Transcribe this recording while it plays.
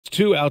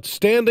two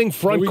outstanding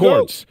front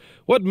courts.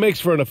 What makes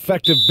for an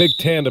effective big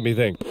tandem, you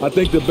think? I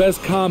think the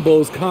best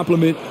combos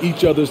complement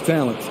each other's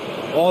talents.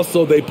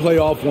 Also, they play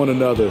off one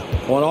another.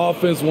 On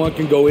offense, one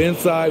can go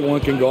inside,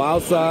 one can go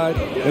outside.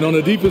 And on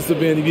the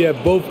defensive end, if you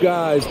have both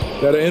guys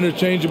that are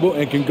interchangeable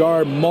and can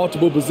guard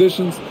multiple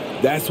positions,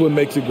 that's what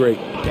makes it great.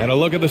 And a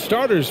look at the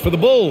starters for the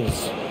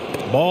Bulls.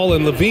 Ball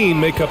and Levine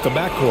make up the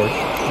backcourt.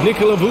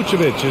 Nikola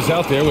Vucevic is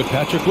out there with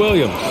Patrick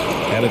Williams.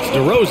 And it's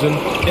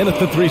DeRozan in at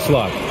the 3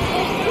 slot.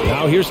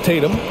 Now here's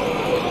Tatum.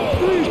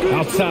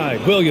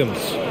 Outside, Williams.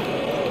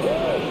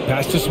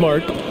 Pass to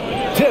Smart.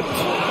 Tipped.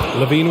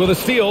 Levine with a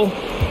steal.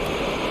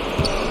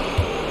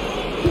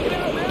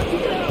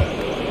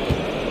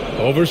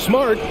 Over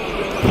Smart.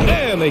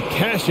 And they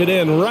cash it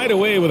in right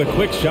away with a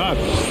quick shot.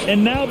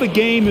 And now the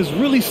game is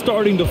really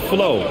starting to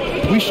flow.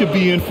 We should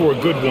be in for a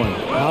good one.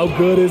 How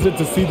good is it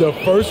to see the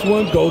first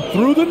one go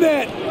through the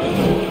net?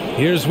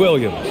 Here's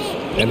Williams.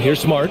 And here's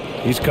Smart.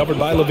 He's covered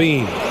by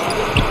Levine.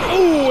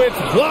 Ooh,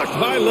 it's blocked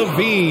by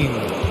Levine.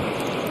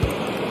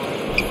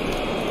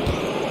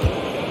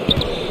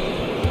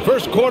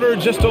 First quarter,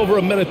 just over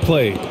a minute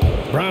played.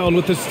 Brown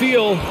with the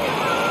steal.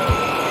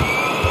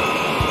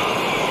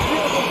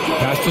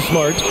 Pass to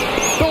Smart.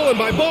 Stolen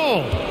by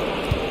Ball.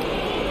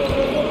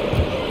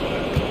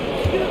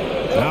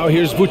 Now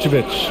here's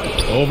Vucevic.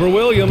 Over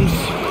Williams.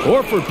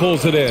 Horford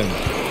pulls it in.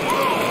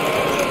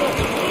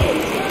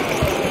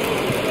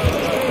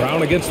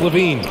 Brown against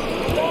Levine.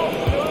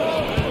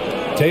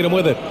 Tatum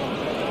with it.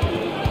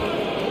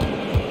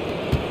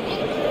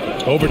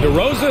 Over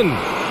DeRozan.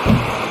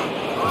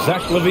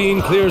 Zach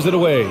Levine clears it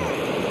away.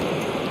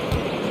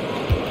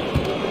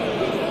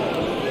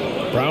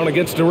 Brown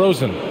against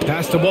DeRozan.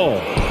 Pass to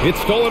Ball. It's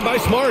stolen by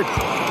Smart.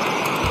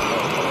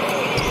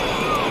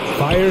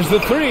 Fires the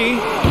 3.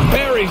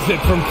 Buries it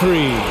from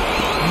 3.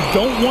 You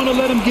don't want to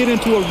let him get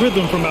into a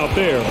rhythm from out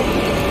there.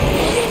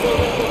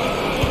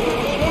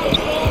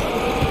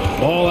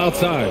 Ball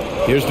outside.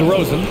 Here's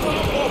DeRozan.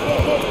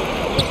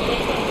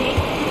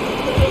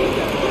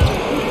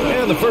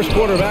 And the first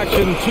quarter of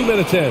action, 2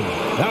 minutes in.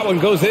 That one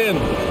goes in.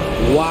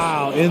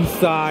 Wow,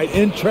 inside,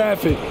 in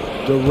traffic.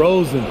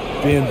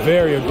 DeRozan being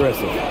very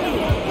aggressive.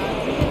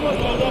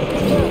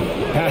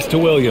 Pass to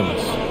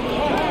Williams.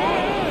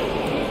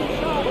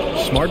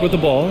 Smart with the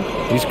ball.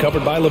 He's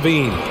covered by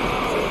Levine.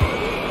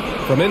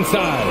 From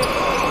inside.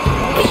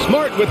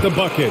 Smart with the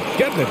bucket.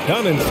 Getting it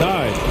done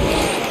inside.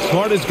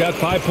 Smart has got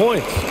 5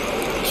 points.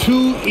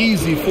 Too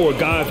easy for a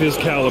guy of his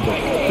caliber.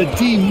 The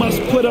D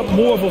must put up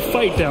more of a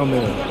fight down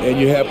there. And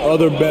you have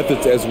other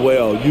methods as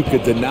well. You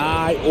could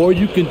deny or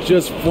you can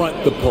just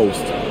front the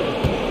post.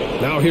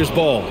 Now here's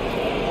Ball.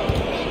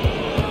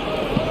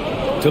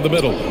 To the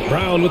middle.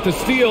 Brown with the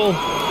steal.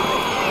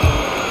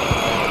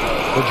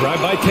 The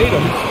drive by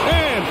Tatum.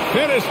 And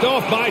finished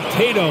off by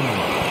Tatum.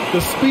 The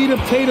speed of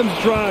Tatum's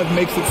drive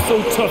makes it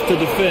so tough to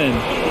defend.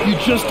 You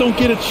just don't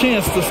get a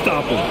chance to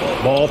stop him.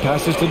 Ball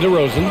passes to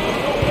DeRozan.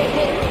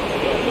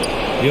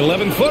 The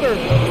 11-footer.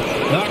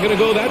 Not going to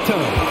go that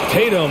time.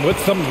 Tatum with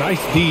some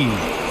nice D.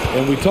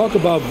 When we talk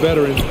about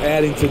veterans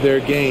adding to their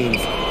games,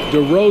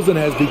 DeRozan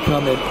has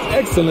become an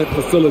excellent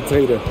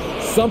facilitator,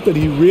 something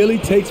he really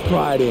takes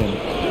pride in.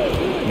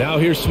 Now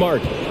here's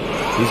Smart.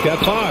 He's got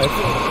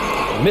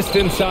 5. Missed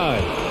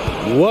inside.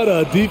 What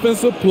a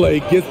defensive play.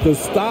 Gets the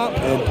stop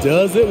and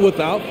does it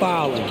without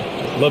fouling.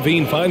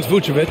 Levine finds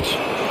Vucevic.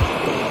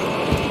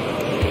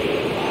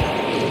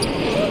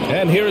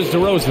 And here is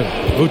DeRozan.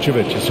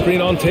 Vucevic, a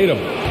screen on Tatum.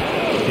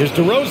 Here's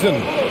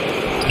DeRozan.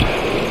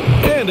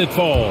 And it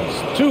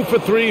falls. 2 for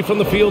 3 from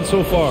the field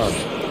so far.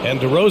 And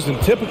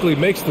DeRozan typically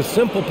makes the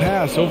simple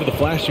pass over the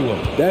flashy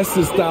one. That's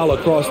his style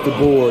across the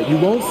board. You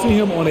won't see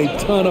him on a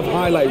ton of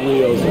highlight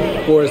reels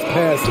for his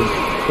passing,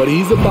 but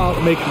he's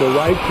about making the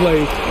right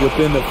play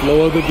within the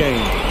flow of the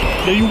game.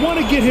 Now you want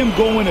to get him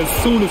going as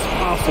soon as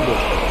possible.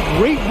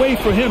 Great way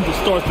for him to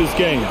start this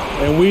game.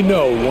 And we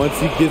know once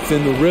he gets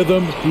in the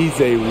rhythm, he's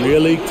a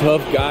really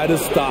tough guy to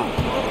stop.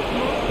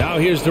 Now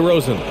here's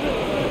DeRozan.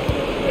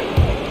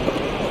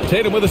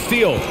 Tatum with a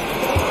steal.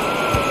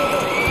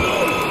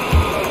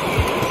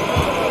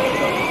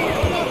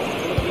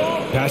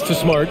 Pass to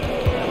Smart.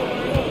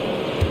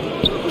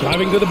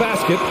 Driving to the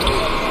basket.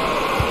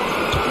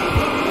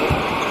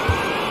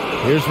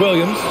 Here's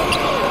Williams.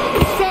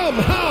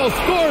 Somehow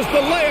scores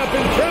the layup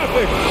in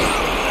traffic.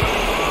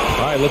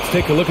 All right, let's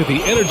take a look at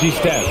the energy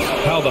stats.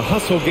 How the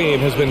hustle game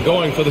has been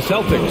going for the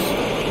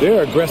Celtics.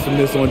 Their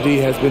aggressiveness on D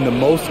has been the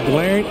most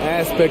glaring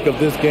aspect of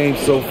this game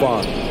so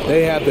far.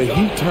 They have the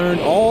heat turned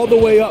all the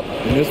way up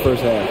in this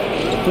first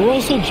half. They're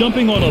also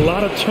jumping on a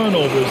lot of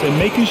turnovers and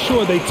making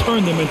sure they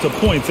turn them into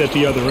points at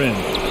the other end.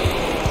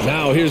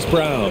 Now here's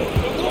Brown.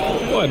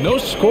 Boy, no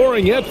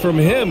scoring yet from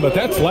him, but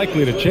that's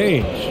likely to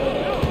change.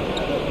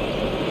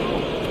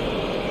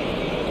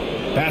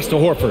 Pass to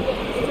Horford.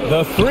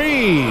 The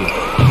 3.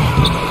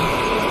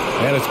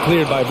 And it's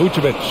cleared by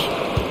Vucevic.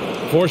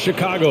 For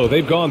Chicago,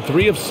 they've gone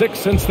 3 of 6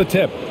 since the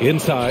tip.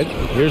 Inside,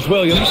 here's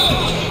Williams.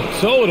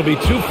 So it'll be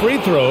 2 free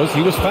throws.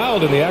 He was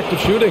fouled in the act of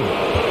shooting.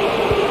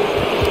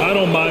 I I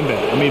don't mind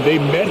that. I mean, they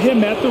met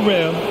him at the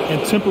rim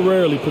and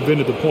temporarily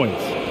prevented the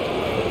points.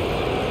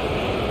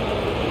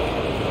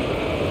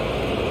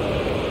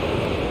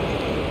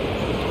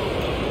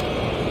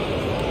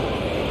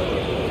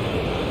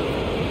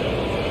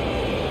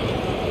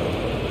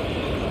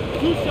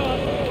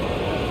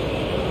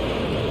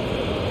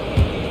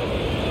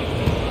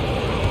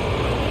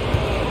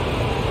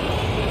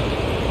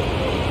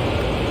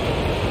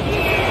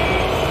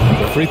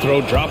 Free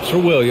throw drops for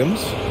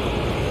Williams.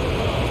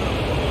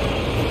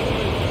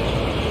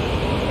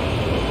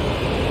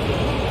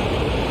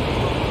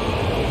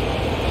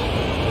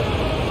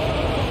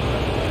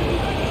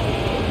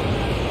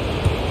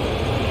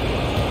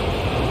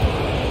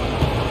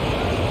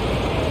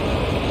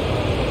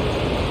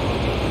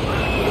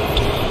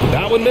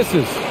 That one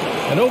misses.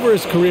 And over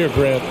his career,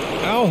 Grant,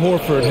 Al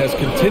Horford has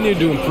continued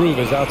to improve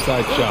his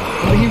outside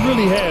shot. Well, he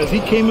really has. He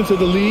came into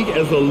the league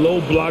as a low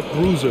block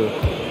bruiser.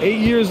 8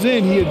 years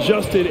in, he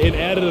adjusted and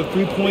added a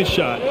three-point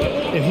shot,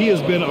 and he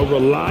has been a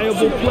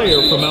reliable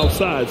player from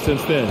outside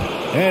since then.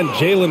 And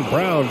Jaylen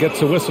Brown gets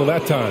a whistle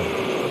that time.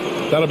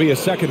 That'll be a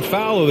second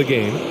foul of the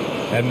game.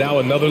 And now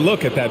another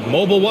look at that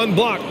mobile one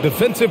block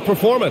defensive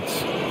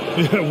performance.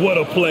 What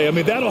a play. I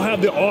mean, that'll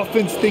have the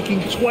offense thinking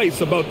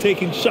twice about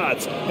taking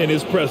shots in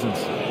his presence.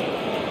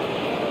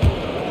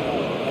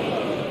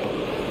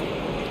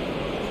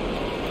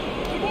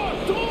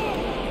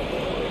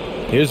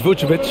 Here's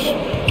Vucevic.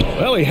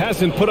 Well, he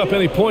hasn't put up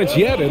any points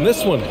yet in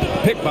this one.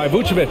 Picked by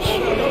Vucevic.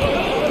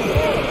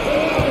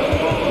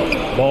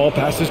 Ball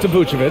passes to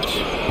Vucevic.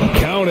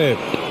 Count it.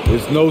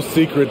 It's no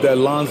secret that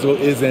Lonzo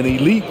is an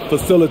elite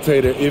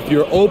facilitator. If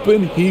you're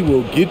open, he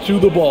will get you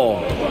the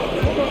ball.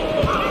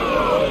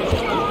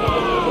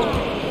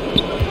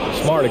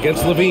 Smart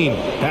against Levine.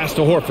 Pass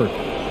to Horford.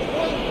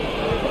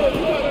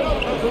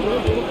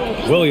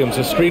 Williams,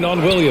 a screen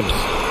on Williams.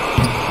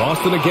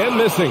 Boston again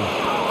missing.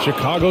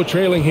 Chicago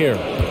trailing here.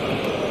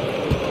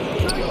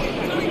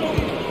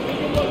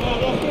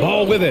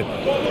 Ball with it.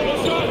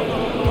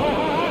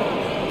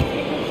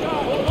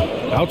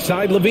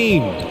 Outside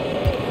Levine.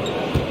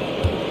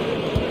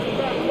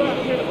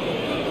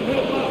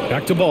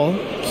 Back to Ball.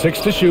 6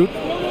 to shoot.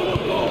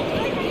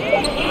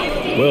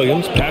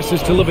 Williams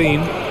passes to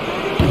Levine.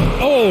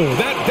 Oh,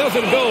 that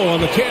doesn't go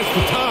on the chance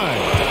to tie.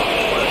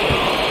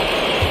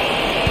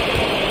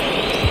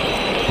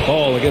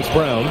 Ball against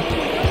Brown.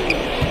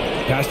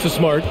 Pass to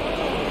Smart.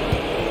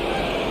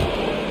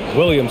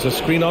 Williams, a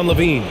screen on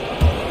Levine.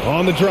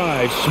 On the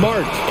drive,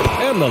 Smart.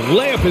 And the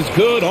layup is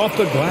good off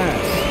the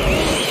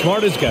glass.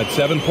 Smart has got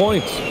 7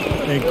 points.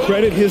 And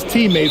credit his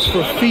teammates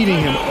for feeding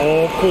him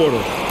all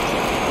quarter.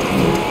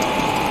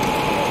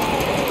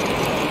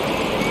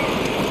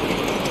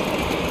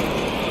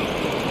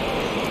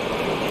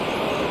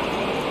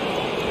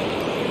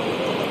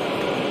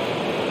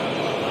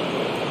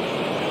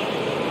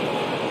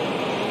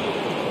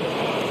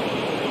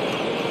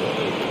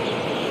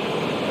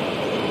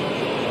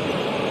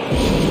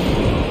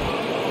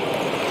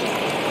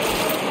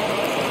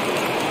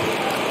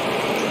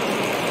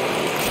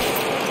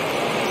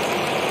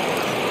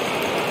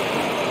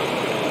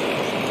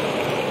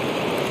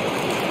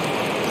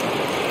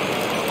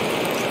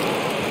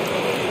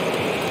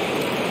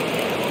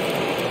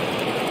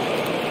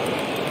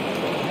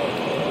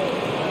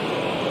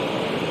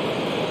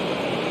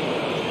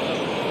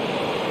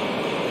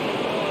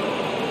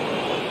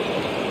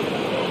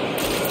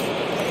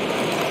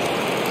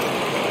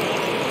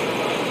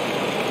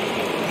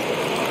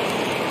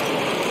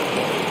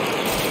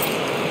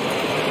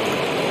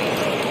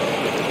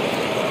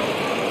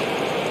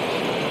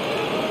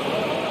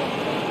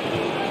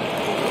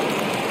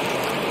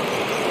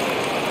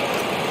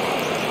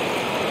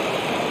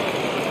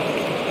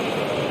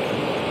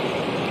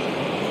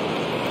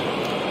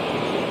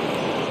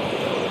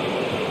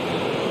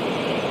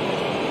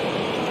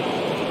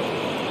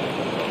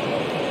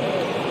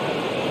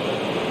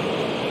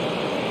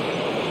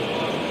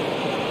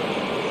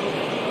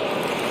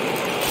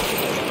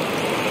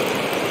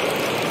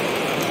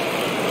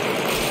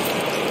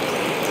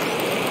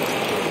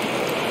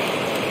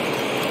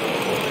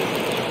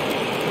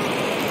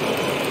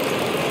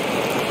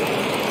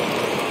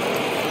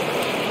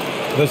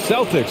 The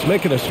Celtics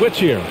making a switch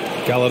here.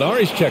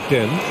 Gallinari's checked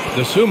in.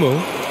 Dosunmu,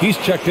 he's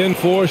checked in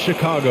for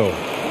Chicago.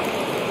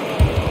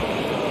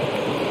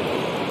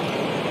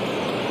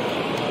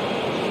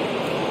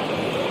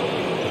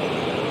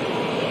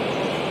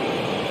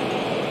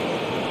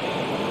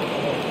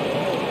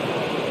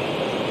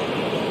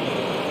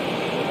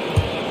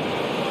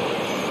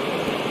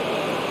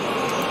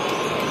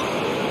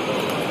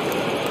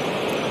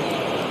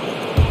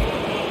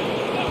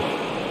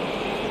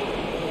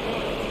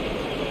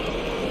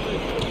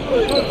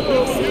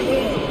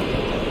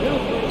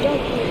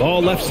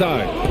 Ball left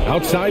side.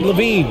 Outside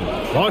Levine.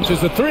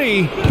 Launches a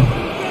three.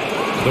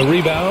 The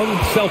rebound,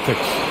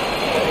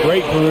 Celtics.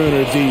 Great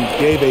perimeter D.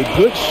 Gave a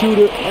good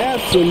shooter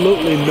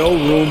absolutely no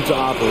room to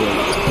operate.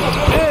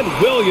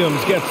 And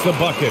Williams gets the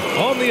bucket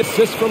on the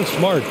assist from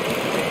Smart.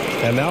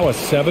 And now a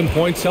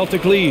 7-point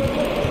Celtic lead.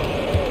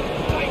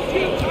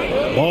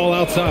 Ball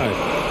outside.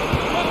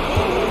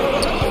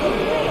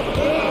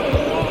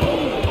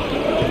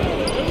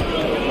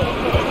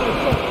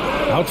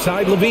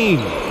 Outside Levine.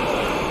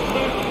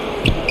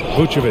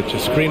 Vucevic, a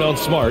screen on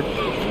Smart.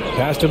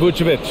 Pass to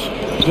Vucevic.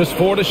 Just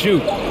 4 to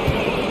shoot.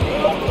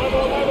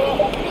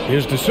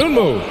 Here's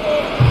Dosunmu.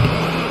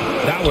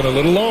 That one a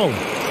little long.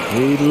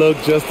 He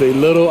looked just a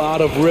little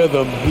out of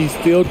rhythm. He's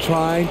still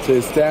trying to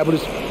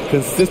establish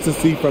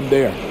consistency from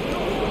there.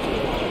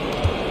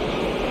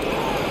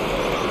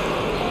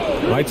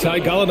 Right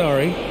side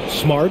Gallinari.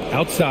 Smart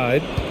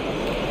outside.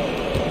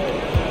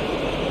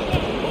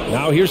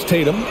 Now here's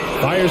Tatum.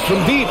 Fires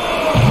from deep.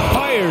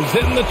 Fires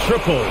in the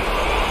triple.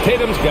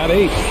 Tatum's got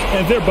 8.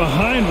 And they're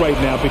behind right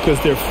now because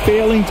they're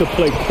failing to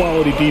play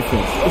quality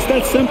defense. It's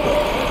that simple.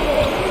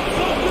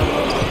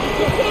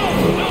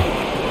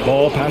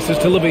 Ball passes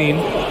to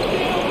Levine.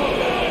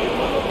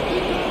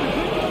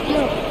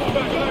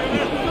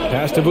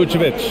 Pass to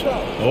Vucevic.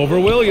 Over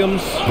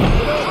Williams.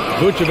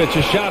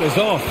 Vucevic's shot is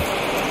off.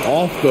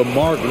 Off the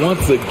mark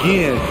once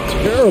again.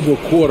 Terrible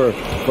quarter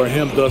for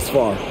him thus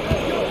far.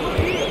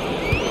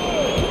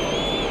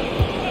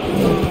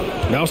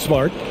 Now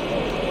Smart.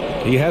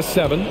 He has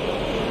 7.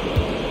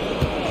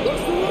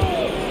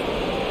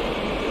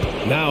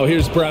 Now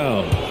here's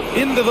Brown.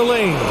 Into the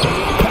lane.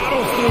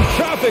 Paddles through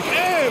traffic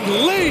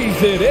and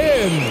lays it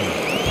in.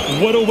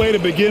 What a way to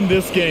begin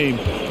this game.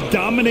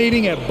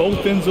 Dominating at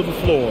both ends of the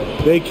floor.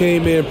 They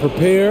came in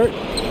prepared,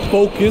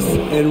 focused,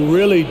 and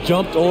really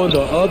jumped on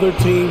the other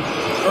team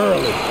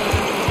early.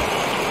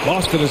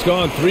 Boston has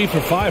gone 3 for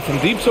 5 from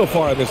deep so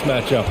far in this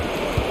matchup.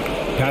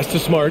 Pass to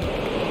Smart.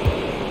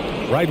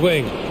 Right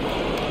wing.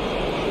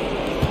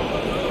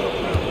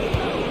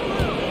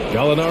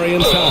 Gallinari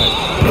inside.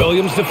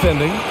 Williams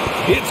defending.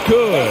 It's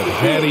good.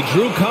 And he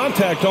drew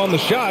contact on the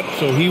shot,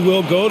 so he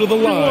will go to the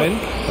line.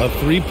 A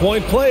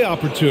 3-point play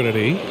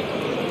opportunity.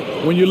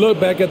 When you look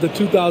back at the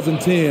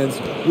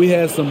 2010s, we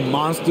had some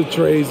monster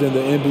trades in the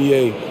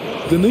NBA.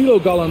 Danilo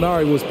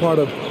Gallinari was part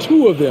of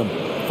 2 of them.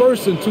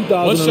 First in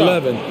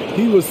 2011,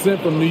 he was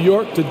sent from New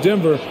York to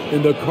Denver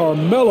in the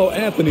Carmelo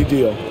Anthony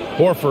deal.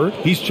 Horford,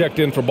 he's checked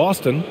in for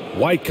Boston.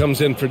 White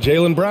comes in for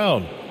Jaylen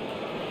Brown.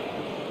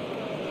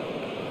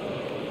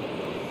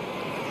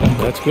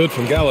 That's good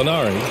from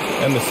Gallinari.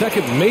 And the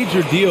second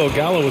major deal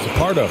Gallo was a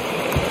part of.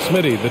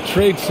 Smitty, the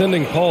trade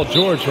sending Paul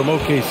George from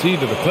OKC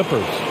to the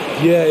Clippers.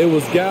 Yeah, it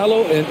was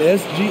Gallo and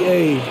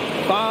SGA.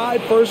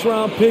 5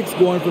 first-round picks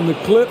going from the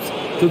Clips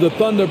to the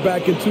Thunder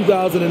back in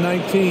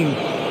 2019.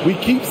 We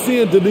keep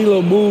seeing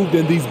Danilo moved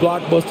in these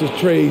blockbuster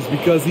trades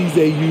because he's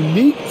a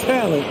unique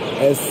talent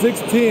at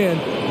 6'10"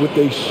 with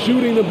a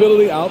shooting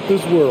ability out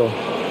this world.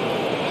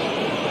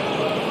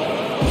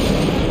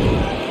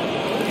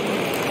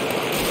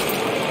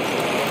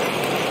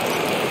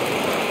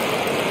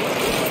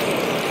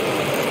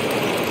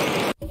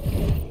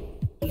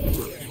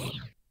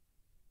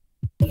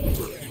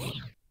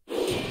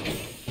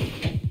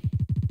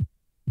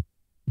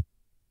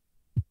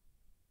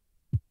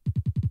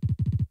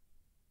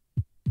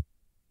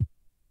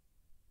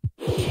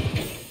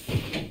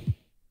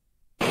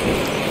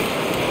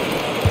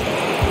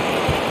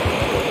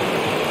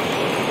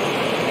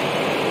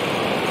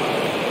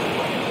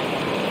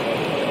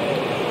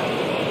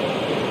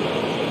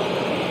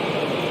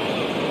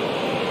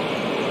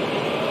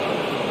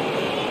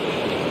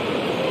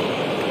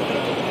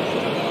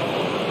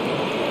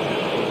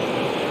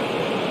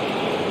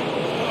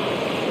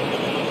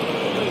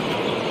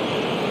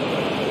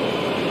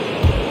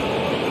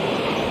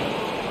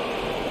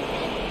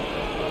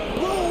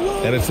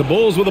 And it's the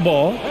Bulls with the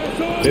ball.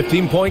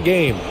 15-point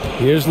game.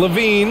 Here's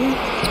Levine.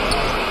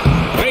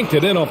 Banked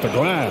it in off the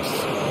glass.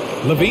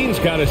 Levine's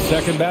got his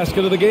second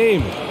basket of the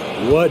game.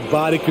 What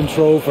body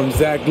control from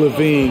Zach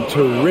LaVine.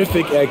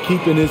 Terrific at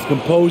keeping his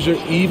composure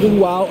even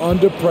while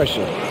under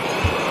pressure.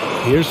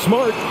 Here's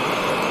Smart.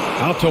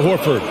 Out to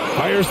Horford.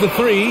 Fires the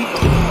 3.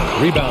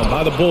 Rebound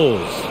by the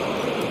Bulls.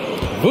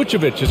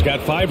 Vucevic has got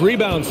 5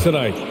 rebounds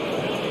tonight.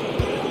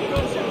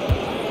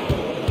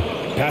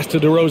 Pass to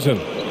DeRozan.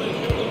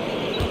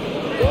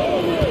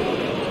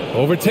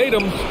 Over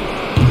Tatum. And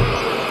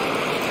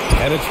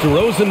it's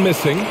DeRozan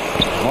missing.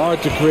 Hard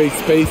to create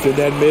space in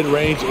that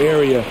mid-range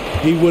area.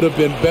 He would have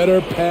been better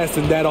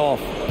passing that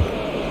off.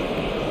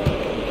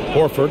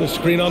 Horford, a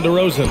screen on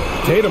DeRozan.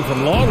 Tatum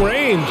from long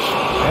range.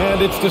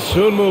 And it's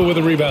Dosunmu with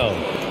a rebound.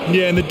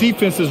 Yeah, and the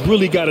defense has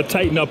really got to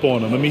tighten up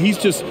on him. I mean, he's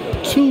just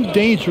too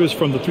dangerous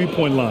from the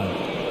three-point line.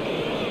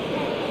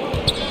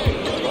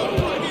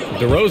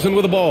 DeRozan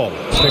with the ball.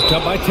 Picked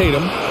up by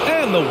Tatum.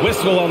 And the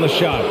whistle on the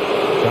shot.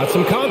 Got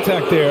some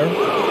contact there.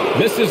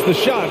 Misses the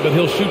shot, but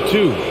he'll shoot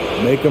 2.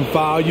 Make him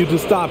foul you to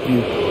stop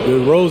you.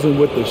 DeRozan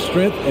with the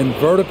strength and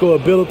vertical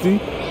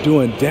ability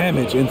doing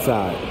damage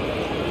inside.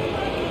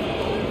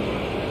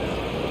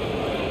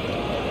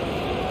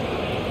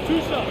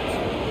 2 shots.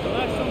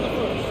 Relax on the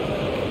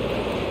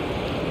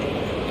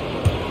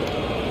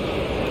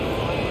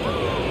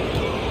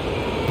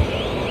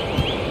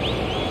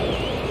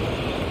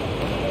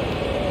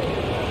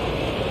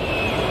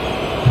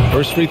first.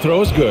 First free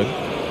throw is good.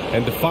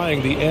 And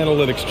defying the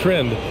analytics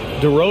trend,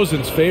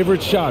 DeRozan's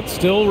favorite shot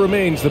still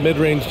remains the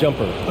mid-range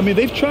jumper. I mean,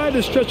 they've tried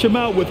to stretch him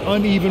out with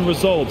uneven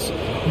results.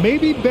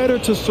 Maybe better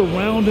to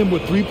surround him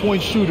with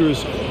three-point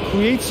shooters,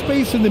 create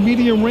space in the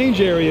medium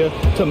range area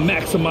to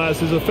maximize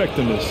his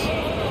effectiveness.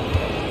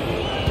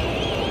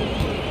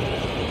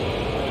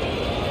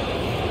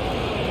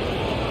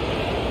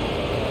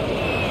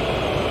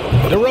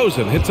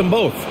 DeRozan hits them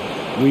both.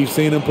 We've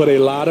seen him put a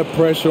lot of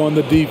pressure on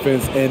the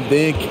defense and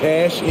then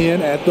cash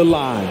in at the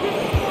line.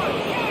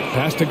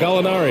 Pass to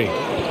Gallinari.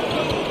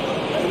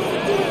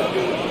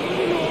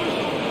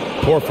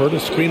 Horford, a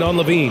screen on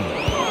Levine.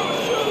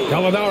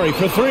 Gallinari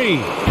for three.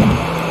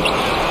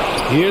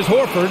 Here's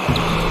Horford.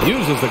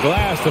 Uses the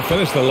glass to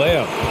finish the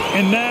layup.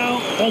 And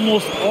now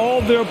almost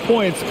all their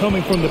points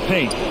coming from the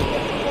paint.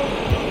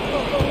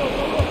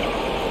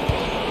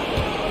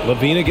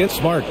 Levine against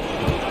Smart.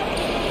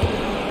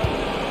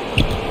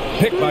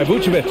 Pick by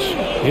Vucevic.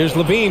 Here's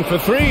Levine for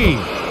three.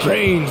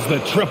 Drains the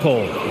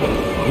triple.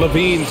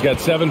 Levine's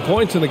got 7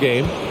 points in the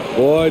game.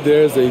 Boy,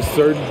 there's a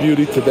certain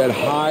beauty to that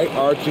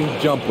high-arching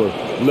jumper.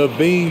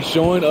 Levine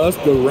showing us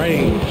the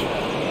range.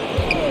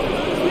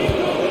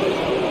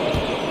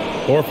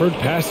 Horford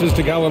passes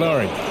to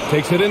Gallinari.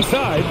 Takes it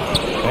inside.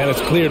 And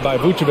it's cleared by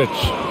Vucevic.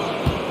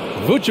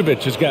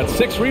 Vucevic has got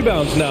 6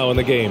 rebounds now in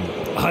the game.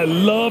 I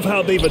love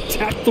how they've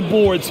attacked the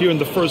boards here in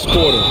the first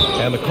quarter.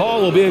 And the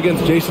call will be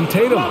against Jason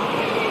Tatum.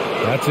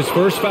 That's his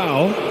first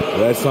foul.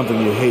 That's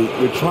something you hate.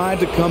 You're trying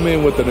to come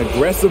in with an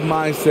aggressive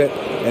mindset,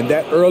 and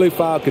that early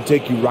foul could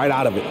take you right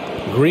out of it.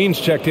 Green's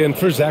checked in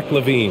for Zach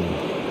LaVine.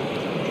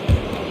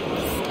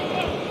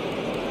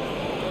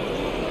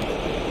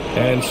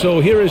 And so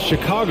here is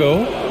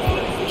Chicago,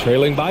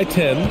 trailing by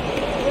 10.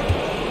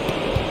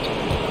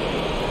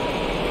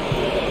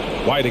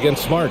 White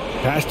against Smart.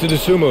 Pass to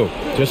Dosunmu.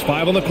 Just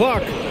 5 on the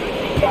clock.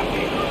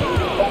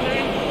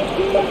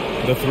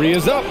 The three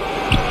is up.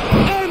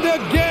 And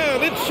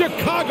again, it's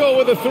Chicago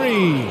with a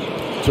three.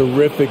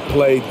 Terrific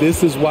play.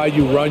 This is why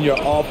you run your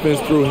offense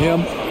through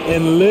him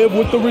and live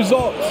with the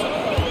results.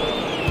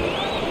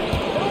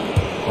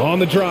 On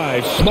the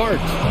drive, Smart.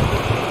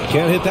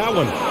 Can't hit that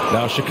one.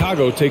 Now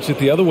Chicago takes it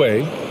the other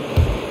way.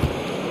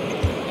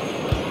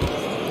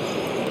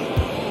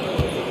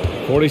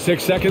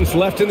 46 seconds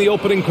left in the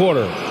opening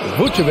quarter.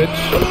 Vucevic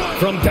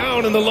from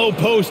down in the low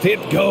post. It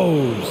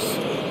goes.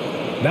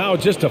 Now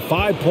just a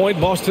 5-point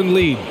Boston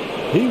lead.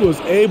 He was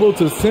able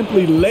to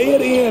simply lay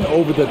it in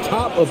over the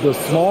top of the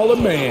smaller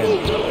man.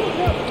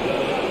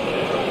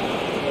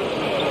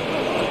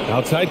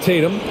 Outside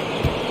Tatum.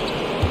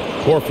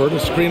 Horford, a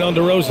screen on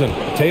DeRozan.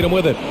 Tatum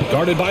with it.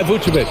 Guarded by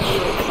Vucevic.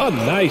 A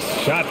nice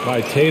shot by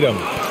Tatum.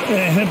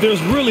 And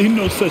there's really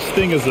no such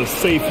thing as a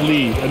safe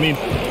lead. I mean,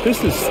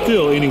 this is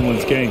still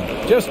anyone's game.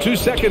 Just 2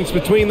 seconds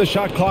between the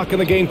shot clock and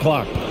the game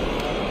clock.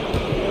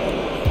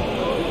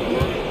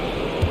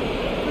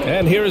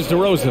 And here is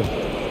DeRozan.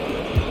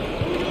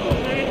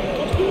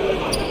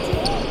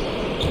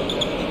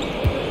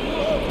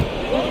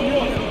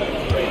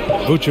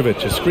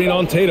 Vucevic, a screen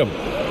on Tatum.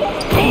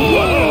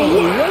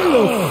 Whoa,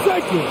 wait a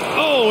second.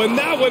 Oh, and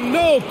that one,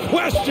 no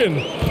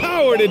question,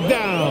 powered it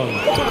down.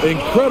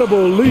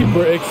 Incredible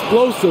leaper,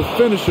 explosive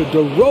finisher.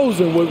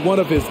 DeRozan with one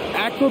of his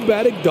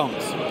acrobatic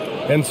dunks.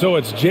 And so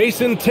it's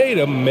Jason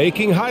Tatum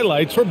making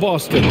highlights for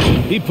Boston.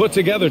 He put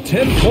together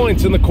 10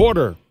 points in the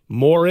quarter.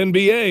 More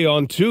NBA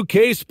on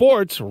 2K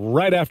Sports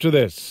right after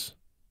this.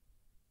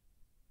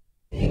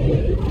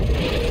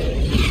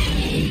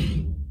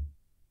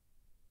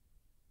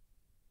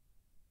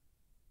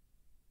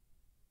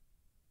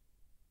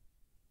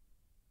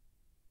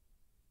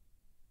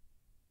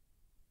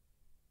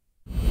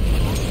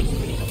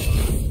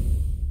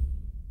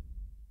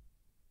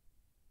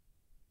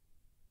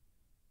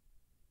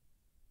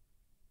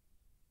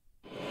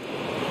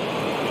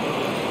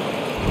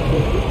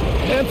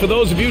 And for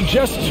those of you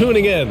just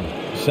tuning in,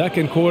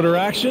 second quarter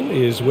action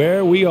is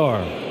where we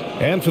are.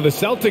 And for the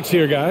Celtics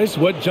here, guys,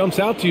 what jumps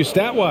out to you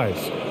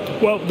stat-wise?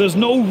 Well, there's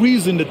no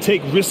reason to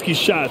take risky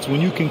shots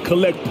when you can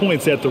collect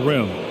points at the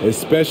rim.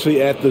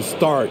 Especially at the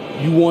start.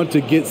 You want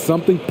to get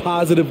something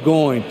positive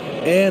going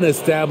and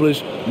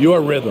establish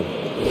your rhythm.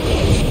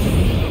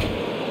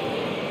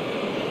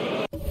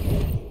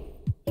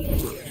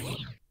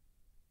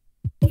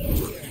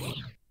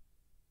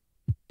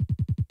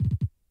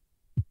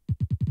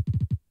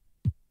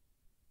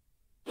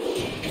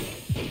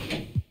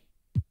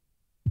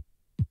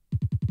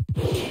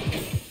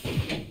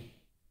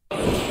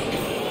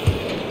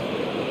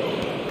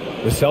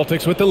 The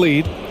Celtics with the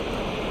lead.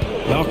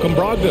 Malcolm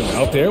Brogdon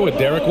out there with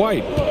Derek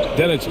White.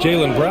 Then it's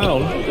Jaylen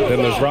Brown.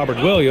 Then there's Robert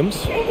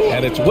Williams.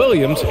 And it's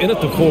Williams in at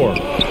the 4.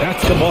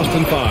 That's the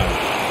Boston 5.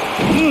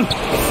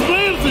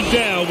 Slams it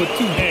down with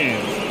 2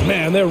 hands.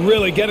 Man, they're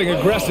really getting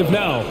aggressive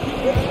now.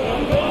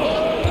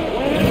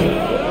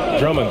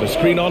 Drummond, a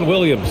screen on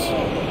Williams.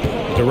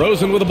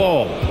 DeRozan with the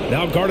ball.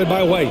 Now guarded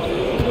by White.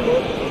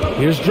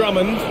 Here's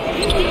Drummond.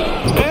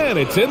 And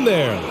it's in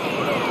there.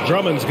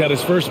 Drummond's got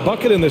his first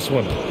bucket in this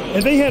one.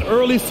 And they had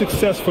early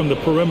success from the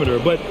perimeter,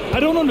 but I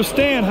don't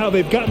understand how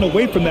they've gotten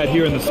away from that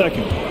here in the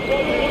second.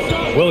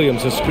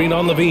 Williams, a screen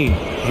on Levine.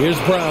 Here's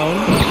Brown.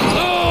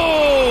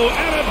 Oh,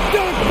 and a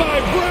dunk by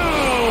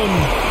Brown.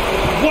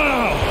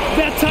 Wow,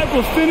 that type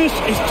of finish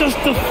is just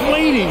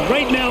deflating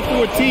right now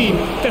for a team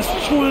that's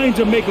trying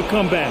to make a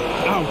comeback.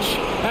 Ouch.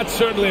 That's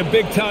certainly a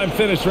big-time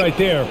finish right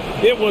there.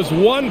 It was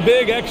one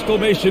big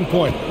exclamation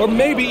point, or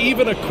maybe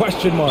even a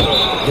question mark.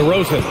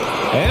 DeRozan.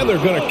 And they're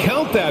going to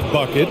count that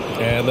bucket,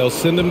 and they'll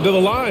send him to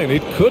the line.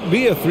 It could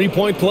be a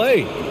three-point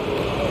play.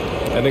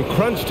 And in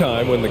crunch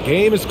time, when the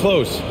game is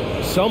close,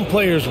 some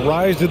players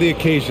rise to the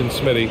occasion,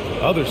 Smitty.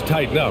 Others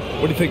tighten up.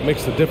 What do you think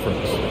makes the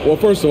difference? Well,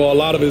 first of all, a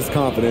lot of it is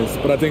confidence,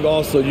 but I think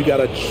also you got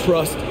to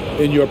trust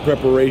in your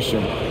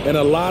preparation. And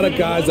a lot of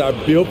guys are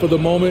built for the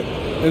moment,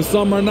 and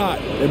some are not.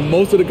 And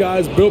most of the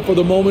guys built for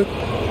the moment,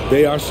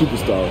 they are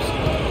superstars.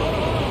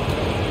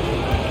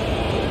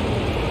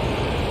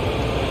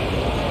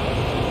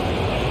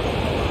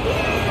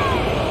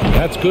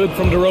 That's good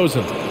from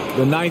DeRozan.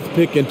 The 9th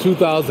pick in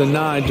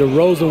 2009,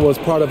 DeRozan was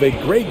part of a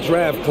great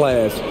draft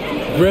class.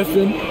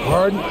 Griffin,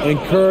 Harden, and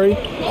Curry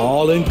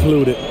all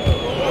included.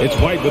 It's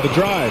White with a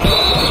drive.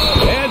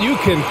 And you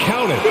can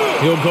count it.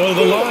 He'll go to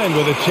the line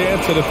with a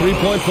chance at a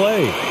three-point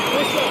play.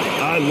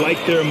 I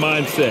like their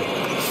mindset.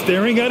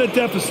 Staring at a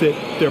deficit,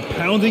 they're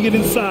pounding it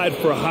inside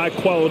for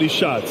high-quality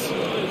shots.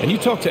 And you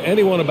talk to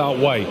anyone about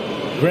White,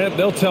 Grant,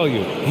 they'll tell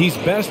you he's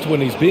best when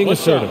he's being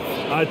assertive.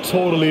 I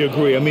totally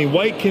agree. I mean,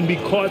 White can be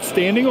caught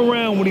standing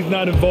around when he's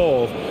not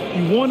involved.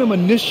 You want him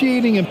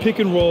initiating and pick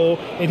and roll,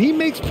 and he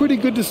makes pretty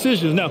good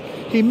decisions. Now,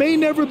 he may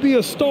never be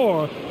a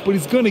star, but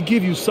he's going to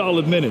give you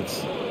solid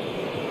minutes.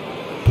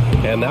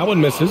 And that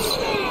one misses.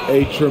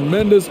 A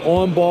tremendous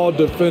on-ball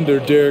defender,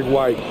 Derek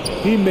White.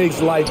 He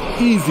makes life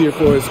easier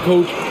for his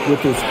coach with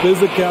his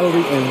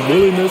physicality and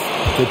willingness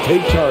to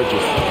take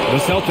charges. The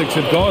Celtics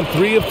have gone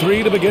 3 of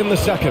 3 to begin the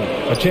second.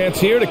 A chance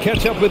here to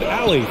catch up with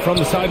Allie from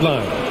the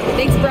sideline.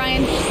 Thanks,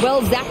 Brian.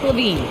 Well, Zach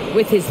LaVine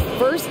with his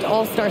first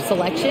All-Star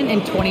selection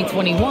in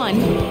 2021,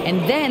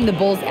 and then the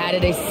Bulls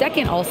added a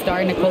second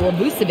All-Star, Nikola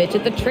Vucevic,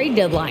 at the trade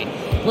deadline.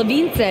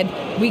 LaVine said,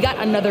 "We got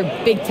another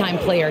big-time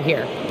player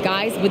here.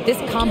 Guys, with this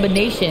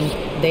combination,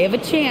 they have a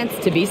chance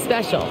to be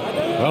special."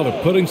 Well,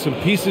 they're putting some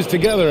pieces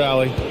together,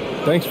 Allie.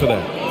 Thanks for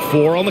that.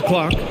 4 on the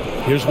clock.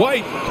 Here's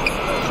White.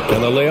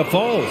 And the layup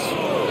falls.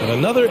 And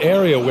another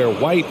area where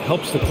White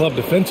helps the club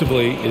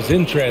defensively is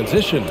in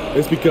transition.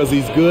 It's because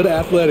he's good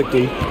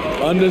athletically,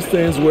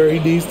 understands where he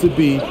needs to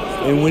be,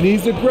 and when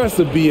he's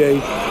aggressive,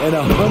 BA, and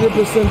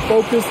 100%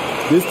 focused,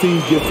 this team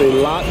gets a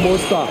lot more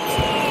stops.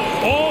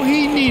 All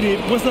he needed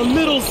was a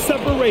little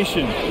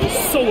separation.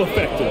 So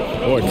effective.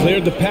 Oh, it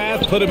cleared the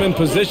path, put him in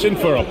position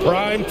for a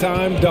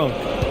prime-time dunk.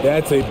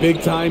 That's a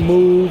big-time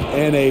move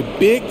and a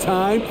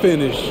big-time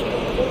finish.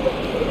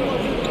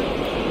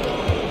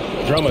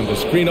 Drummond, a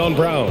screen on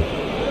Brown.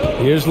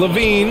 Here's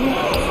Levine.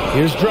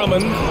 Here's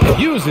Drummond.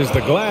 Uses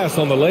the glass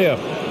on the layup.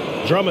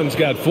 Drummond's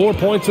got 4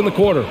 points in the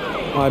quarter.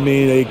 I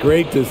mean, a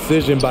great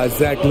decision by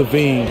Zach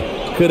LaVine.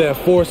 Could have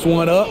forced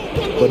one up,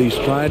 but he's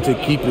trying to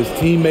keep his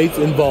teammates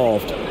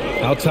involved.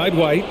 Outside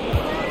White.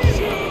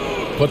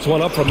 Puts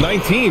one up from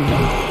 19.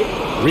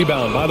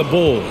 Rebound by the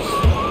Bulls.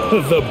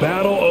 The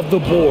battle of the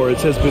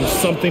boards has been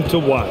something to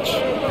watch.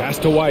 Pass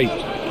to White.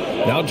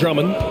 Now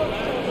Drummond.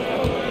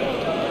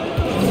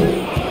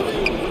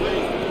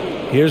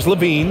 Here's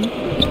Levine.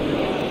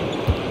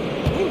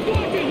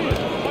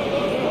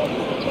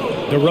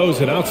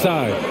 DeRozan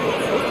outside.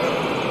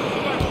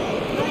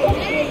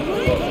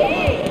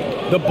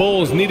 The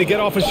Bulls need to get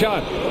off a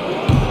shot.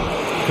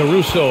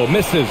 Caruso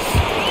misses.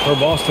 For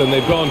Boston,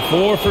 they've gone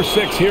 4 for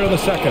 6 here in the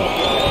second.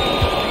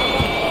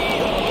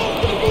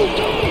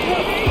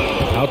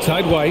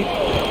 Outside White.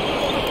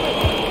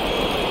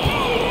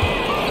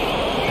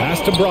 Pass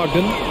to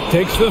Brogdon.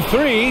 Takes the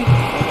 3.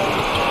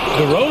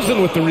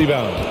 DeRozan with the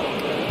rebound.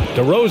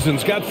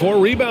 DeRozan's got 4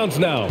 rebounds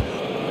now.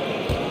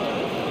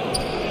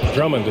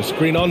 Drummond to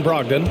screen on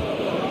Brogdon.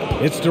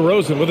 It's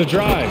DeRozan with a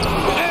drive.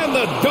 And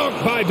the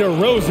dunk by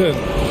DeRozan.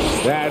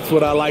 That's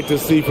what I like to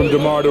see from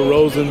DeMar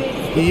DeRozan.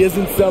 He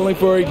isn't settling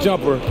for a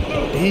jumper.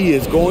 He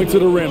is going to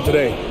the rim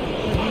today.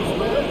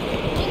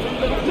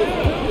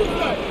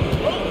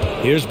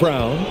 Here's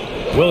Brown.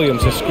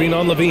 Williams a screen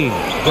on Levine.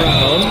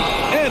 Brown.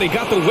 And he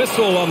got the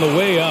whistle on the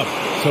way up.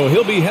 So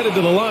he'll be headed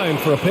to the line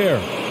for a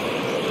pair.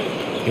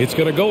 It's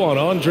going to go on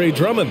Andre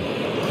Drummond.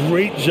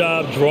 Great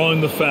job drawing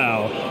the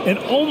foul and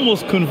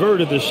almost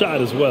converted the shot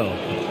as well.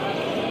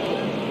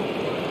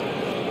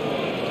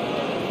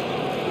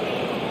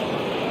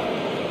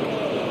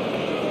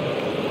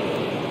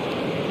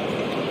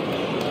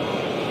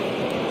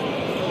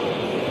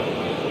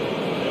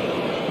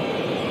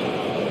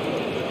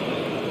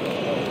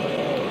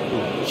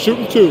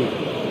 Shooting 2.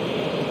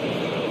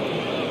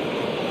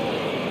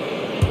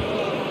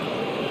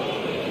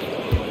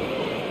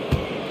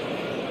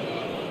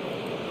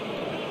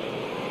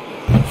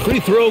 Free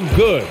throw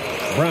good.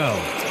 Brown.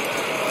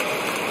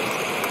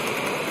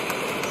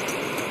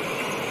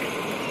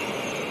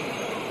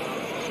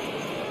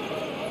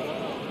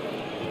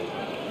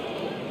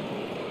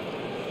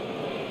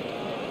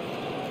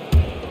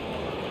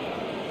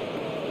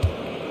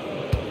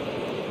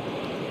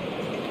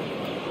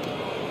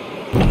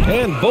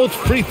 And both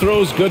free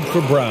throws good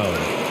for Brown.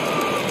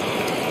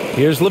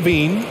 Here's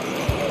Levine.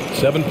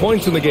 7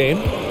 points in the game.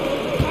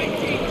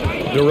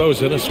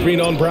 DeRozan, a screen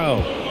on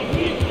Brown.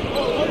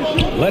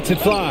 Lets it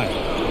fly.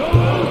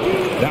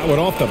 That one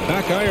off the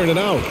back iron and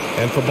out.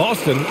 And for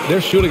Boston,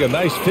 they're shooting a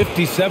nice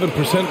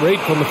 57% rate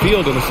from the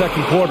field in the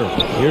second quarter.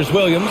 Here's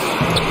Williams.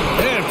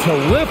 And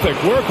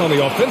terrific work on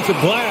the offensive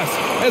glass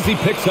as he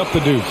picks up the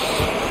deuce.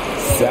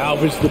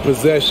 Salvage the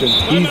possession.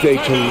 He's a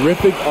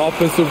terrific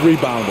offensive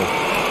rebounder.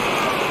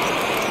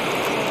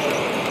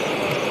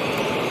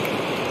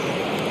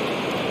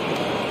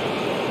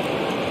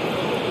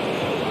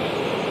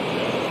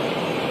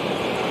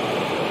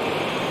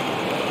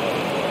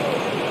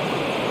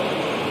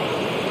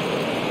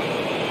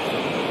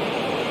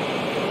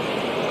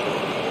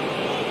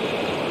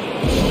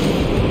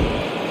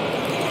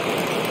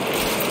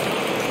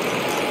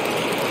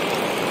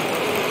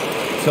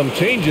 Some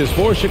changes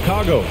for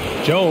Chicago.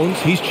 Jones,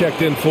 he's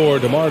checked in for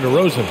DeMar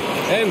DeRozan.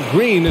 And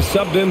Green is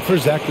subbed in for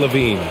Zach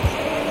LaVine.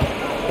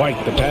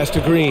 White, the pass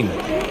to Green.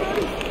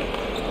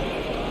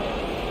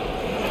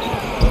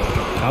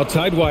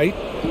 Outside White.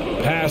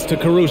 Pass to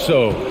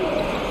Caruso.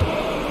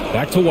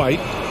 Back to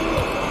White.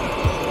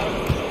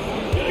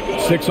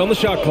 6 on the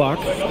shot clock.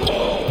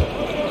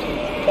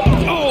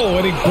 Oh,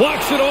 and he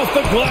blocks it off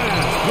the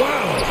glass. Wow.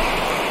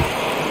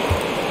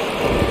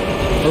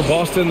 For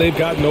Boston, they've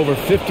gotten over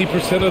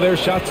 50% of their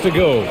shots to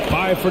go.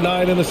 5 for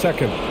 9 in the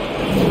second.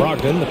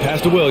 Brogdon, the pass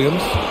to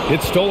Williams.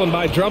 It's stolen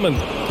by Drummond.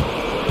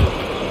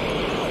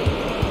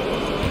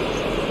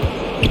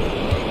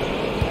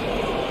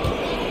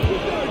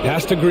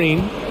 Pass to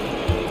Green.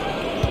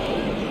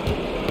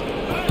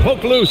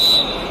 Poke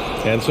loose.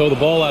 And so the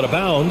ball out of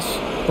bounds.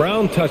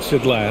 Brown touched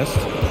it last.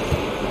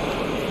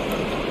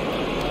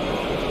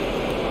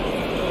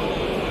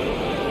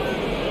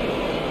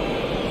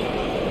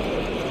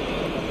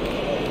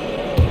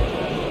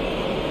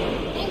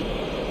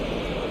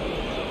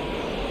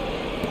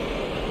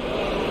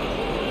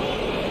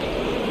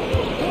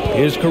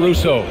 Here's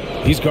Caruso.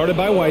 He's guarded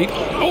by White.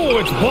 Oh,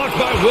 it's blocked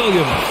by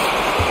Williams.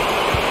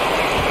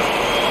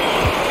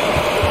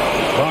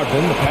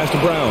 Brogdon, the pass to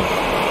Brown.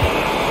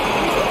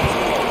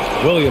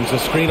 Williams, a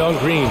screen on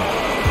Green.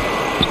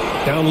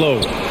 Down low.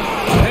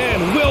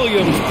 And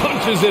Williams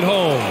punches it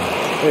home.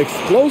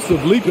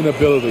 Explosive leaping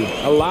ability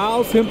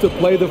allows him to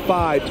play the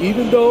 5,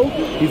 even though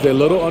he's a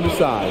little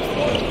undersized.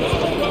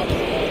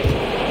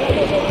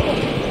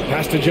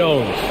 Pass to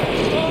Jones.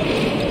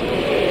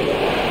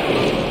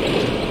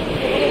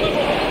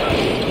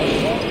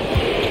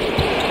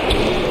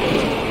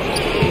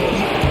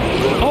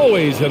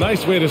 Always a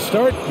nice way to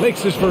start.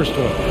 Makes his first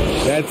one.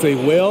 That's a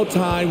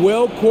well-timed,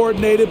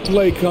 well-coordinated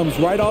play. Comes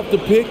right off the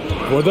pick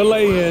for the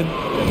lay-in.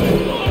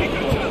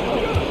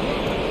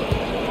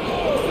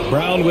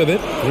 Brown with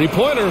it.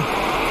 Three-pointer.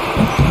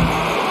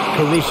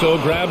 Caruso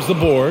grabs the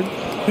board.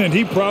 And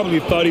he probably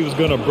thought he was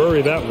going to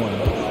bury that one.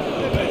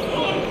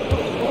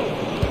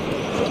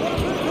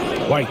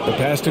 White, the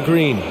pass to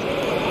Green.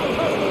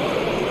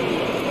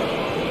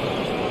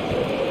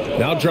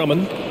 Now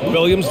Drummond.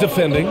 Williams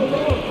defending.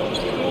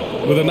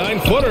 With a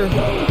 9-footer.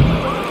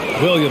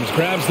 Williams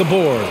grabs the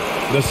board.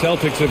 The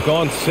Celtics have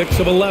gone 6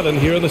 of 11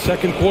 here in the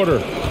second quarter.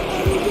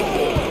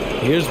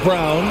 Here's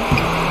Brown.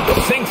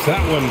 Sinks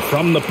that one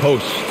from the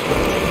post.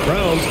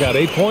 Brown's got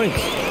 8 points.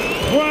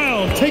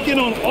 Brown taking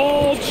on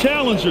all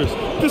challengers.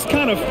 This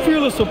kind of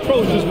fearless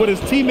approach is what his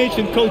teammates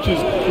and coaches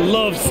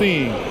love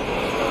seeing.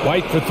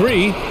 White for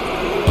 3.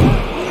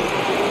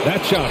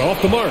 That shot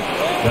off the mark.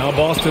 Now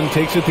Boston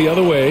takes it the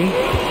other way.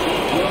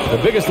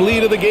 The biggest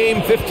lead of the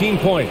game, 15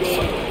 points.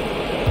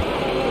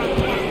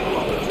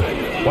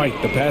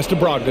 White, the pass to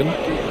Brogdon.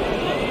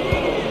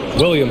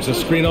 Williams, a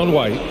screen on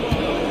White.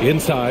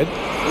 Inside.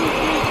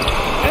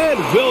 And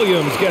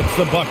Williams gets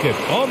the bucket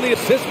on the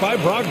assist by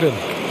Brogdon.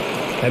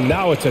 And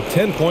now it's a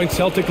 10-point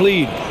Celtic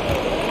lead.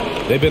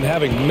 They've been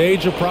having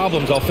major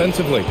problems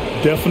offensively.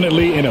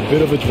 Definitely in a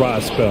bit of a dry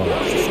spell.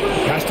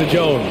 Pass to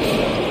Jones.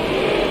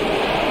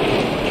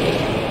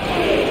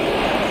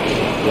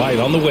 White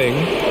on the wing,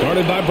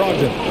 guarded by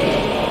Brogdon.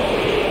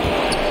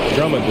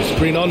 Drummond, the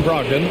screen on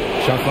Brogdon.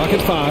 Shot clock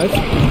at 5.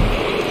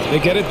 They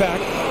get it back.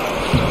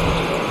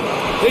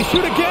 They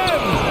shoot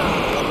again.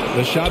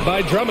 The shot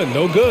by Drummond,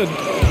 no good.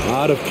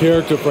 Out of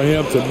character for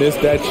him to miss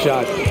that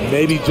shot.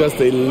 Maybe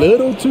just a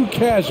little too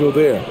casual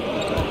there.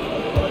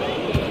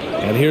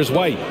 And here's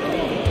White.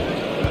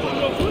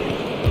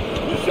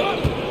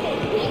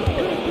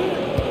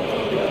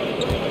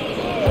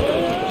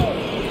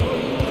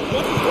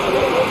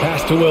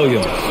 Pass to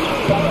Williams.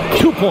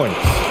 2 points.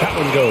 That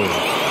one goes.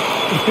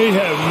 They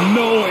have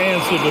no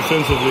answer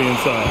defensively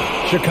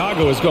inside.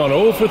 Chicago has gone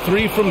 0 for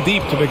 3 from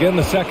deep to begin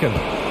the second.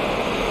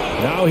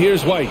 Now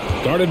here's White,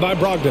 guarded by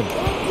Brogdon.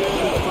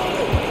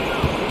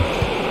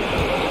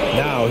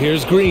 Now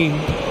here's Green.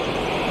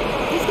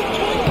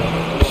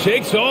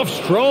 Shakes off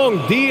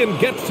strong D and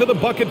gets to the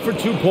bucket for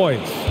 2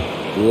 points.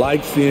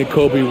 Like seeing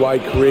Kobe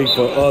White create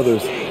for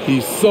others.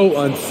 He's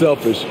so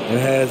unselfish and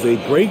has a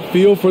great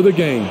feel for the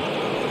game.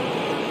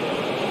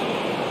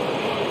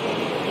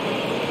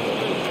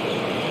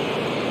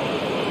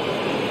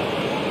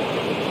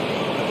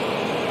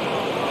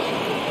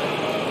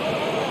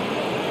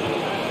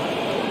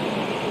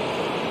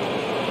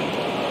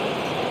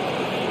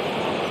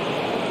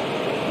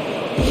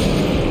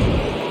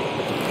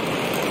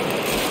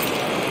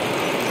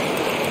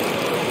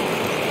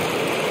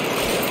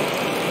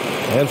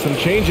 And some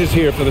changes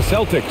here for the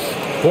Celtics.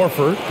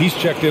 Horford, he's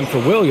checked in for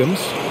Williams.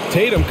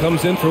 Tatum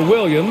comes in for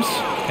Williams.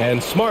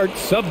 And Smart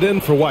subbed in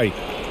for White.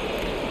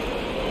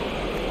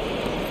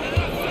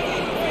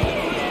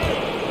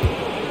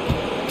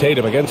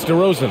 Tatum against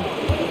DeRozan.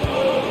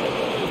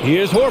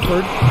 Here's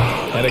Horford.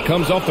 And it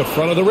comes off the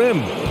front of the rim.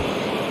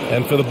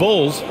 And for the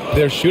Bulls,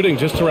 they're shooting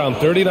just around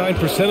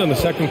 39% in the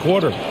second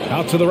quarter.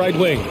 Out to the right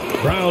wing.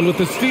 Brown with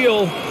the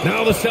steal.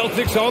 Now the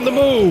Celtics on the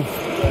move.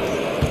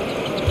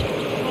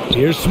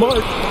 Here's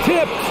Smart.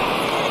 Tipped.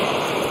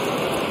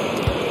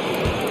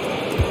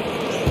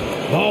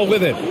 Ball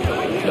with it.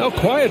 Now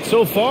quiet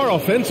so far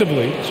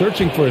offensively.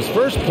 Searching for his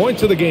first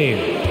points of the game.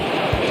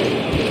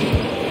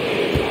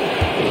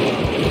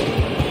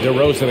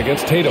 DeRozan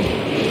against Tatum.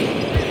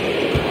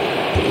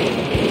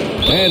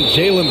 And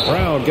Jaylen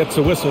Brown gets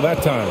a whistle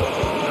that time.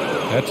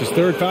 That's his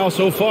third foul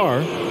so far.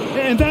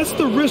 And that's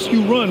the risk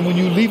you run when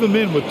you leave him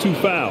in with 2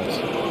 fouls.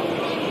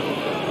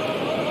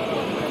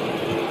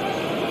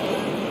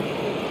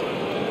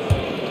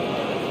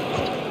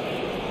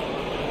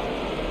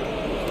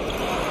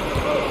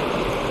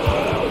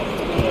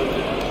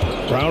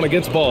 Brown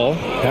against Ball.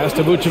 Pass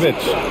to Vucevic.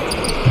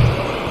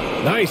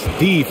 Nice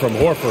D from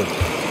Horford.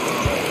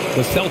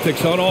 The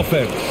Celtics on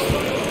offense.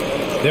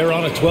 They're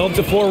on a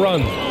 12-4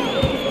 run.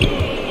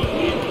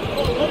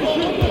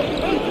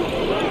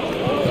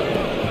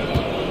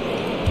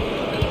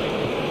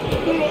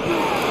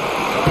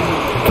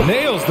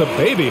 Nails the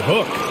baby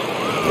hook.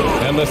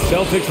 And the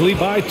Celtics lead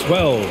by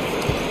 12.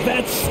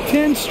 That's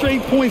 10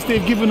 straight points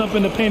they've given up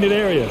in the painted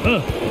area.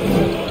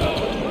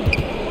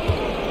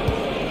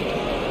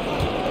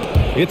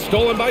 It's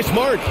stolen by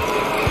Smart.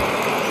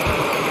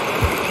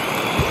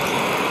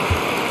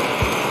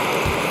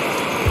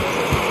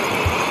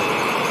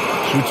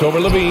 Shoots over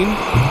Levine.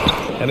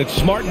 And it's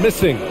Smart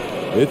missing.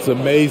 It's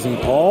amazing.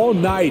 All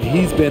night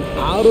he's been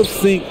out of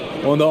sync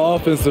on the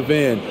offensive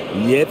end,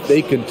 yet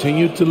they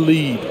continue to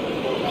lead.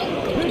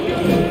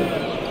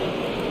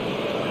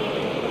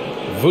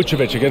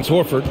 Vucevic against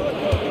Horford.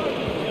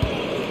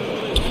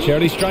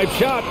 Charity stripe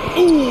shot.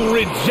 Ooh,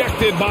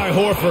 rejected by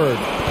Horford.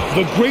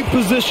 The great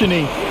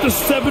positioning, the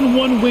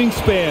 7'1"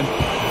 wingspan.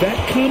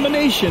 That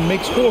combination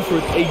makes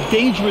Horford a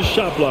dangerous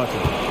shot blocker.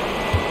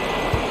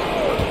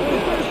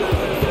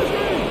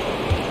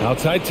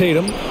 Outside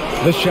Tatum.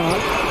 The shot.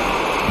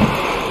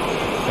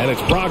 And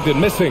it's Brogdon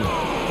missing.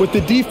 With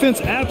the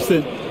defense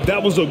absent,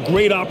 that was a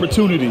great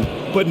opportunity,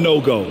 but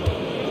no go.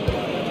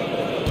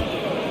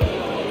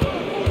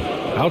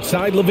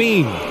 Outside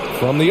Levine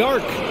from the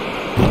arc.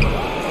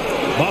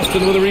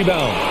 Boston with a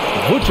rebound.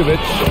 Vucevic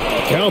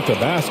count the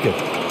basket.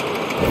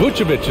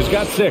 Vucevic has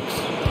got 6.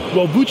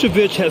 Well,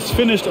 Vucevic has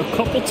finished a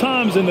couple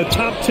times in the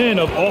top 10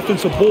 of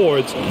offensive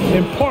boards,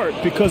 in part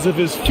because of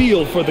his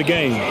feel for the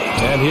game.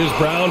 And here's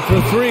Brown for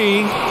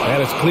 3,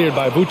 and it's cleared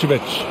by Vucevic.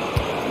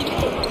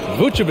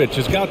 Vucevic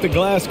has got the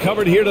glass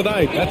covered here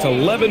tonight. That's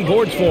 11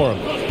 boards for him.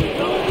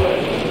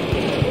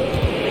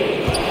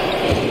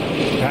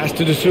 Pass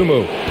to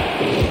DeSumo.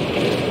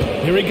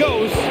 Here he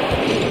goes.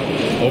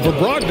 Over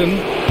Brogdon.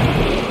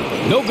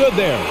 No good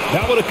there.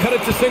 That would have cut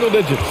it to single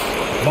digits.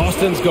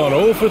 Boston's gone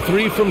 0 for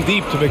 3 from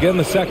deep to begin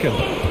the second.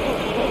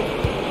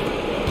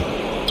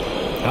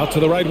 Out to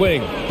the right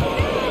wing.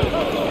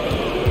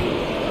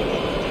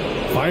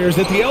 Fires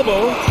at the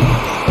elbow.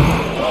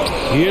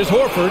 Here's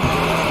Horford.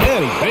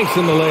 And he banks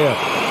in the layup.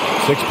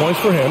 6 points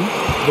for him.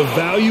 The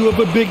value of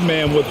a big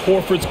man with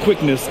Horford's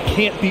quickness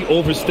can't be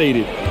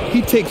overstated.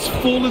 He takes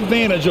full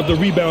advantage of the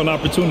rebound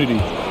opportunity.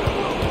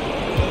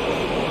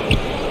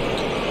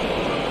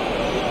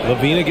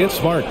 Levine against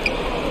Smart.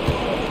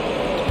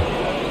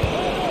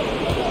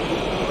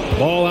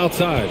 Ball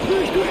outside.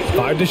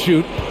 5 to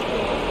shoot.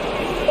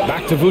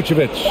 Back to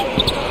Vucevic.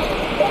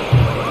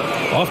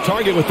 Off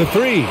target with the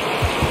 3.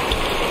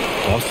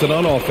 Boston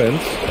on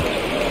offense.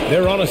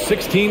 They're on a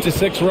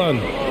 16-6 run.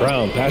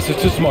 Brown passes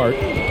to Smart.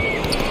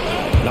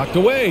 Knocked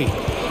away.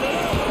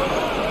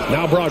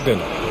 Now Brogdon.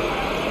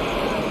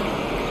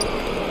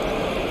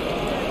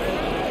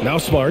 Now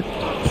Smart.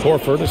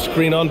 Horford, a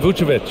screen on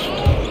Vucevic.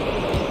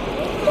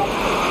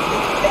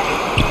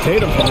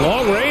 Tatum from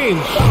long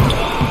range.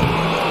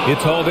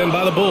 It's hauled in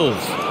by the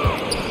Bulls.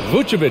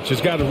 Vucevic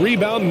has got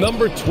rebound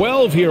number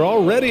 12 here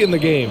already in the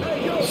game.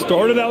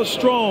 Started out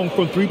strong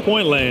from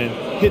three-point land.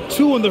 Hit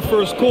 2 in the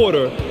first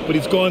quarter, but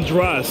he's gone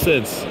dry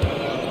since.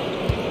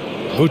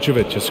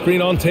 Vucevic, a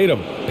screen on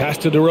Tatum. Pass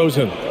to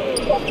DeRozan.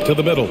 To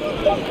the middle.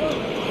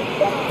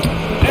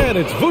 And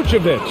it's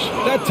Vucevic.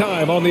 That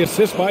time on the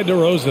assist by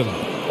DeRozan.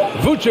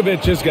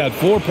 Vucevic has got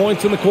 4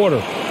 points in the quarter.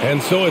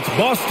 And so it's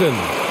Boston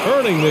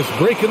earning this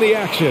break in the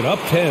action, up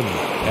 10.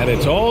 And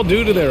it's all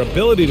due to their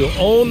ability to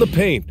own the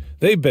paint.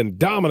 They've been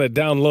dominant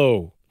down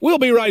low. We'll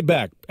be right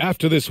back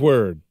after this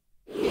word.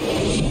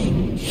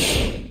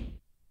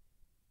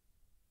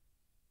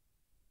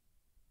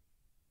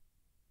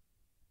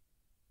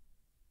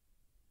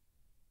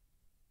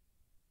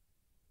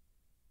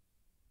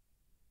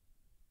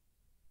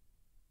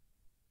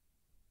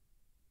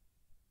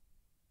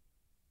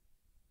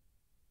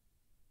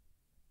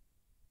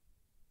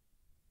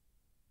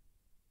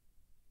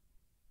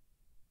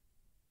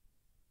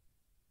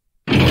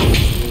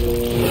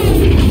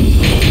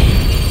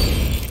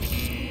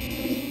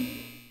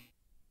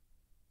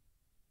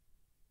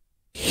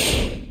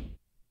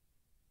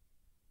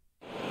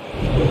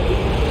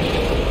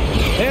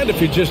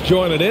 if you're just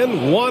joining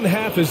in, one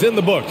half is in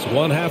the books.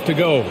 One half to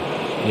go.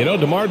 You know,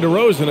 DeMar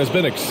DeRozan has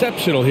been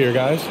exceptional here,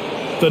 guys.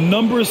 The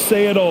numbers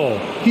say it all.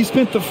 He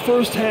spent the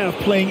first half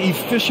playing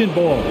efficient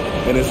ball.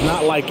 And it's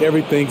not like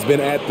everything's been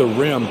at the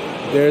rim.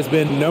 There's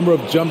been a number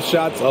of jump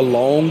shots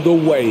along the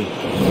way.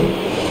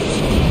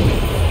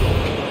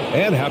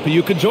 And happy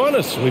you could join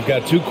us. We've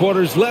got 2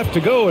 quarters left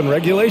to go in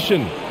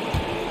regulation.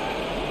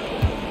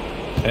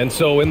 And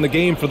so in the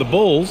game for the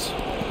Bulls,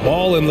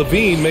 Ball and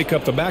Levine make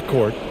up the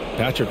backcourt.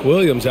 Patrick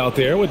Williams out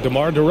there with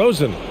DeMar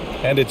DeRozan.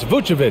 And it's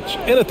Vucevic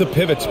in at the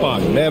pivot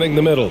spot, manning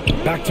the middle.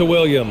 Back to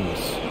Williams.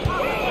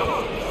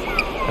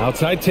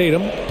 Outside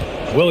Tatum.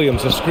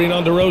 Williams a screen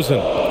on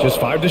DeRozan. Just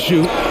 5 to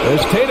shoot.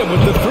 There's Tatum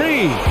with the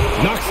 3.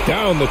 Knocks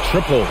down the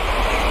triple.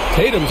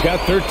 Tatum's got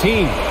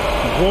 13.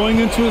 Growing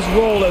into his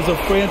role as a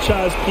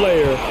franchise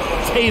player,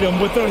 Tatum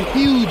with a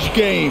huge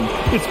game.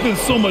 It's been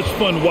so much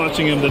fun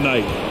watching him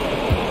tonight.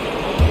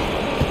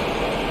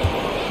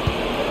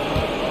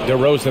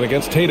 DeRozan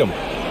against Tatum.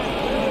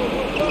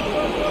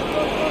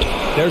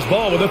 There's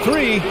Ball with a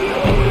 3.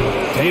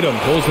 Tatum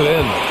pulls it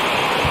in.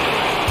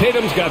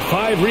 Tatum's got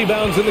 5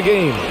 rebounds in the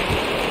game.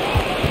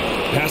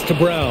 Pass to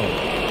Brown.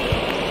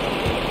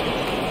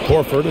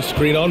 Horford a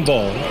screen on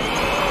Ball.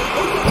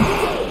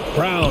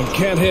 Brown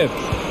can't hit.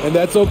 And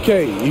that's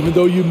okay. Even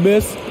though you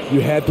miss,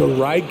 you had the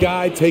right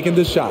guy taking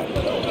the shot.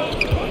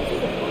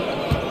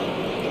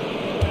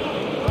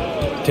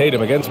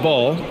 Tatum against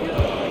Ball.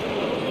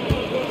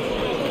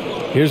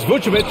 Here's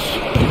Vucevic.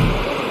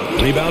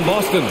 Rebound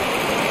Boston.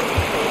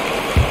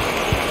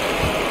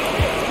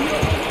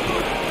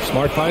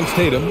 Smart finds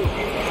Tatum.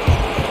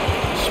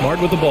 Smart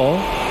with the ball.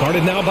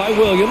 Guarded now by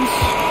Williams.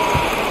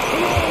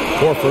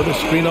 Horford a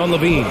screen on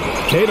Levine.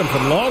 Tatum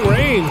from long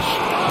range.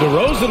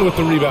 DeRozan with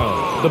the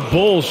rebound. The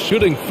Bulls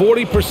shooting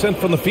 40%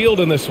 from the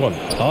field in this one.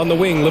 On the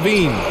wing,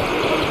 Levine.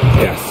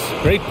 Yes,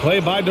 great play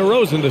by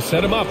DeRozan to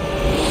set him up.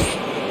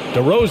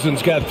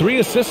 DeRozan's got 3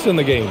 assists in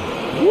the game.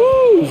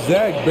 Woo!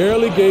 Zach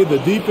barely gave the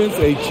defense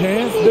a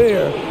chance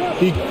there.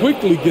 He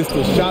quickly gets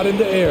the shot in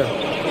the air.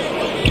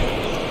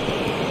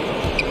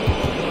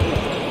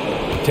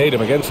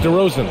 Tatum against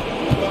DeRozan.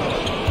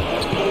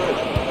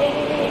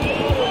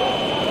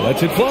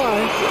 Lets it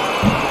fly.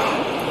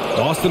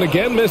 Boston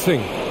again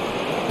missing.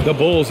 The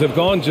Bulls have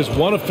gone just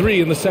 1 of 3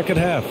 in the second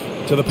half.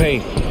 To the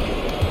paint.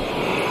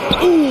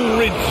 Ooh,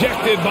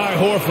 rejected by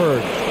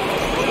Horford.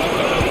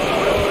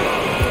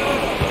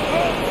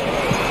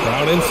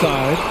 Brown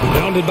inside.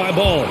 Rounded by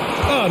Ball.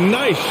 A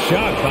nice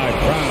shot by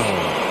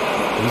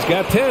Brown. He's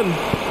got 10.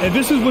 And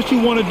this is what you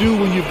want to do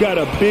when you've got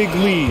a big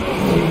lead.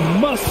 You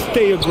must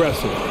stay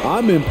aggressive.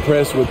 I'm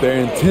impressed with their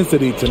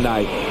intensity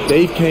tonight.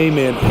 They came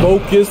in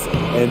focused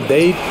and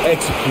they've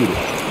executed.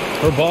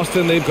 For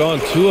Boston, they've gone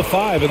 2 of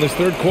 5 in this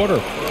third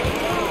quarter.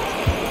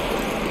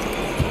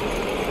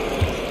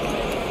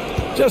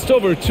 Just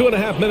over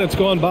 2.5 minutes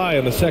gone by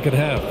in the second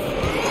half.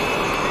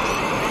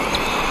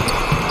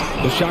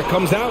 The shot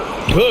comes out.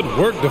 Good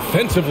work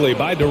defensively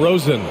by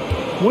DeRozan.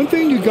 One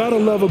thing you gotta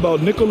love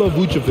about Nikola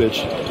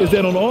Vucevic is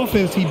that on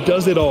offense, he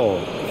does it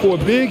all. For a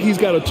big, he's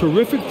got a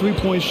terrific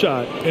 3-point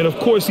shot, and of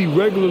course, he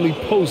regularly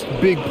posts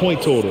big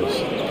point totals.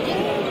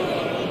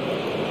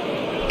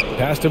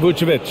 Pass to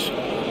Vucevic.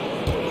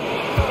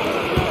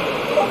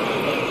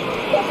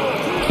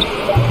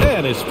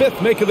 And his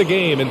 5th make of the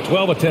game in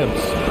 12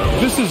 attempts.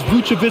 This is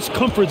Vucevic's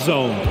comfort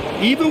zone.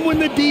 Even when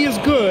the D is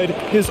good,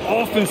 his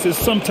offense is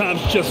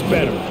sometimes just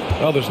better.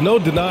 Well, there's no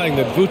denying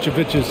that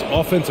Vucevic's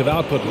offensive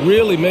output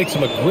really makes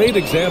him a great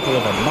example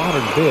of a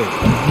modern big.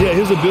 Yeah,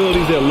 his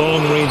abilities at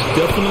long range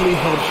definitely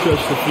help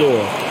stretch the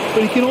floor.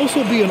 But he can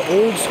also be an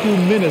old-school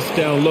menace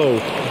down low,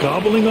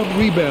 gobbling up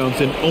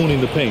rebounds and owning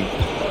the paint.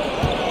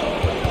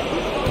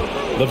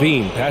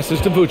 Levine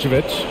passes to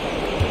Vucevic.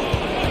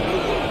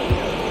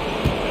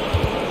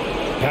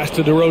 Pass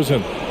to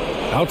DeRozan.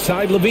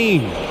 Outside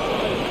Levine.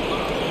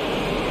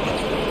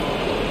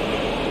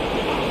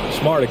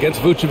 Smart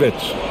against Vucevic.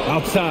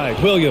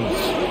 Outside Williams.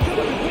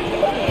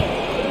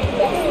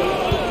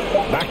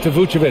 Back to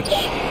Vucevic.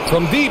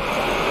 From deep.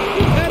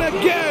 And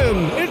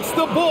again, it's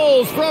the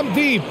Bulls from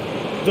deep.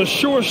 The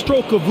sure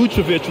stroke of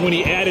Vucevic when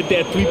he added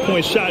that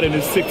 3-point shot in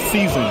his 6th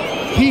season.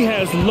 He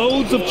has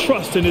loads of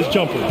trust in his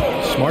jumper.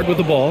 Smart with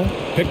the ball.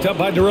 Picked up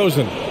by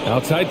DeRozan.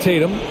 Outside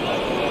Tatum.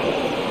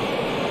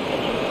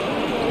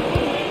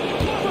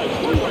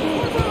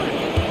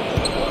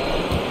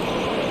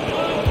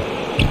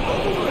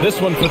 This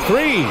one for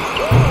 3.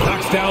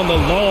 Knocks down the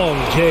long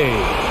J.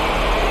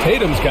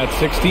 Tatum's got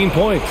 16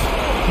 points.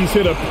 He's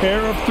hit a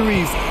pair of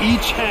 3s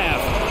each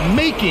half,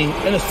 making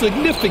a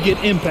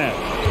significant impact.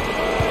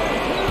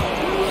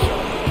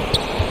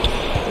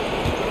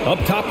 Up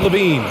top,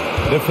 Levine.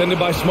 Defended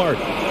by Smart.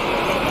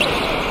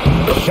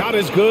 Shot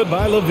is good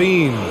by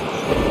Levine.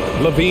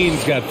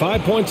 Levine's got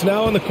 5 points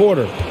now in the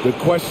quarter. The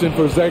question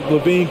for Zach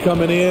LaVine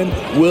coming in,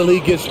 will he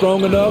get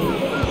strong enough?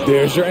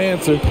 There's your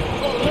answer.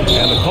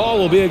 And the call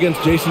will be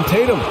against Jason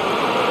Tatum.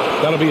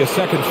 That'll be a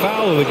second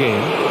foul of the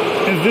game.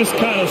 And this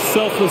kind of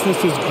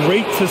selflessness is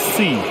great to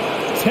see.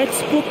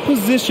 Textbook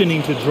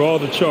positioning to draw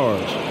the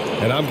charge.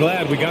 And I'm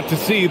glad we got to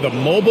see the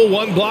mobile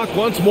one block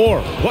once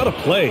more. What a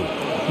play.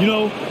 You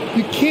know,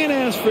 you can't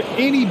ask for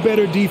any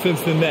better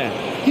defense than that.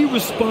 He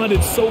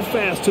responded so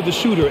fast to the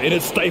shooter, and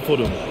it stifled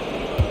him.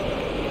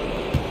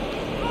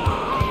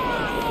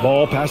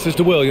 Ball passes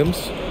to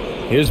Williams.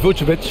 Here's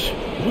Vucevic.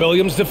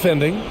 Williams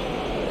defending.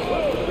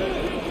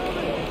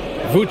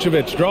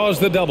 Vucevic draws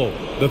the double.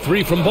 The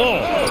three from Ball.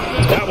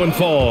 That one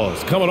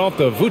falls. Coming off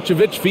the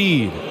Vucevic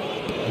feed.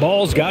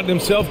 Ball's gotten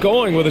himself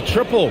going with a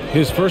triple.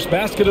 His first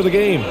basket of the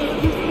game.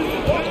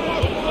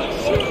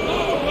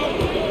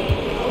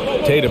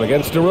 Tatum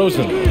against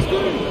DeRozan.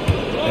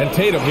 And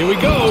Tatum, here we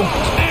go.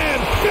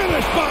 And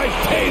finished by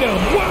Tatum.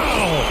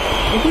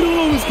 Wow! And we don't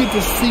always get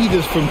to see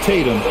this from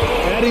Tatum,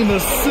 adding the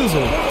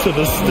sizzle to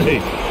the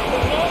steak.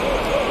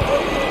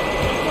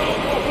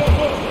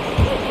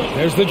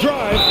 There's the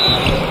drive.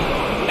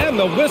 And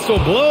the whistle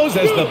blows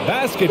as the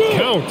basket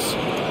counts.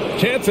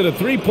 Chance at a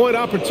three-point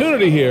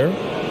opportunity here.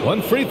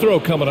 One free throw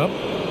coming up.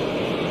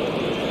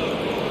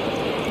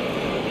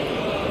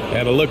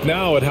 And a look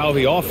now at how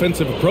the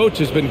offensive approach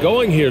has been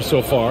going here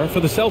so far for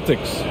the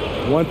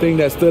Celtics. One thing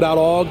that stood out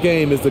all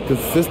game is the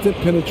consistent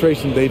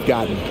penetration they've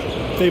gotten.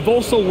 They've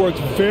also worked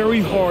very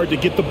hard to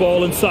get the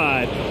ball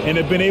inside and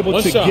have been able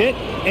to get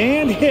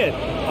and hit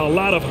a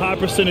lot of high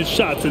percentage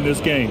shots in this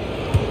game.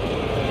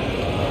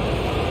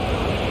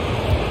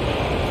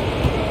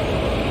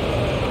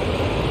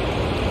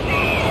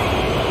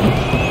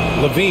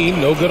 LaVine,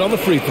 no good on the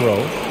free throw.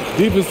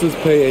 Defenses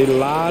pay a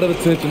lot of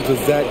attention to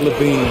Zach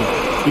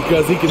LaVine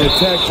because he can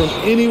attack from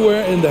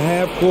anywhere in the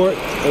half court,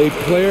 a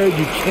player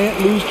you can't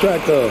lose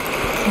track of.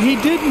 He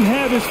didn't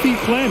have his feet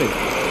planted.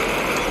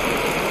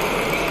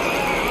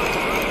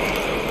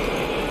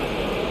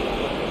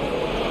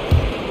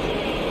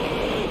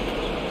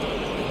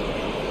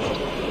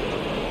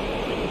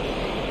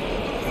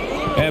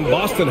 And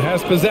Boston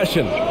has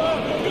possession.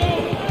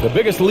 The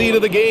biggest lead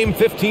of the game,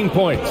 15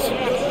 points.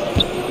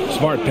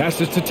 Smart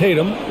passes to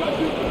Tatum.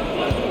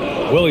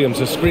 Williams,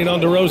 a screen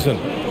on DeRozan.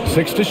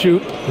 6 to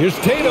shoot. Here's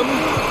Tatum.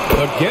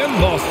 Again,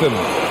 Boston.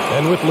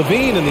 And with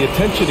LaVine and the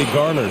attention he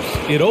garners,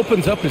 it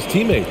opens up his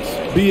teammates.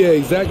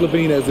 B.A. Zach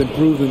LaVine has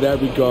improved in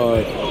that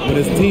regard. When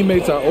his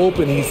teammates are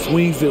open, he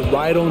swings it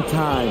right on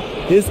time.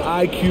 His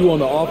IQ on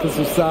the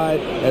offensive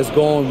side has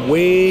gone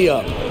way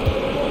up.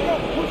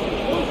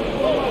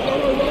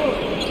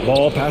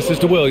 Ball passes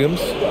to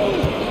Williams.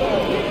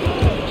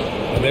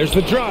 And there's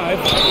the drive.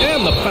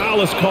 And the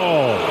foul is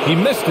called. He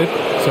missed it,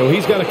 so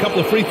he's got a couple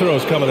of free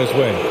throws coming his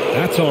way.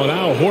 That's on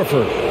Al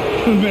Horford.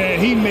 Man,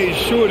 he made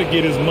sure to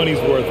get his money's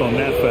worth on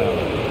that foul.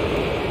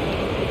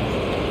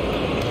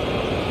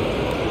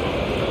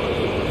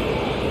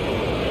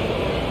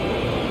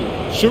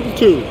 Shooting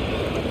two.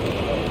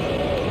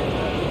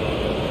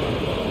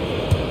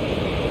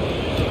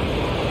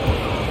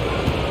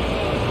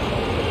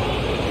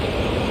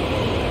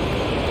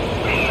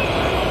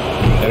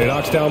 And he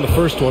knocks down the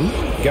first one.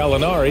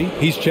 Gallinari,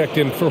 he's checked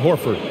in for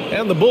Horford.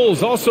 And the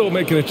Bulls also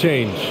making a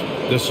change.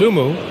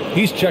 DeSumo,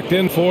 he's checked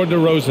in for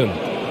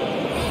DeRozan.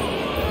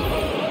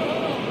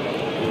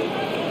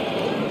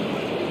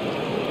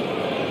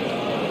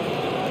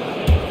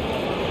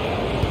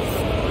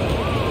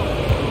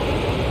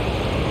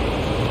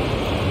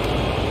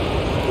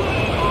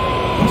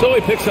 So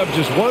he picks up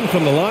just one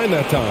from the line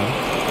that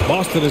time.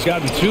 Boston has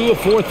gotten 2 of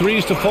 4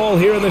 threes to fall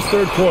here in this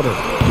third quarter.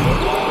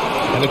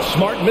 And it's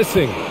Smart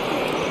missing.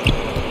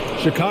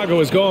 Chicago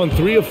has gone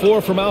 3 of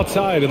 4 from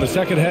outside in the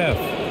second half.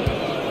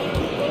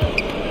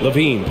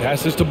 LaVine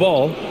passes to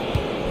Ball.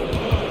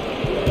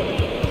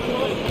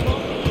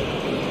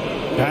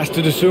 Pass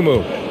to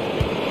DeSumo.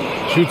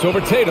 Shoots over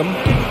Tatum.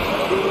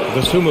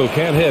 DeSumo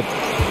can't hit.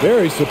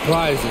 Very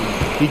surprising.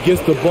 He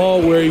gets the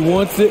ball where he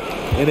wants it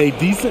in a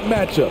decent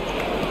matchup.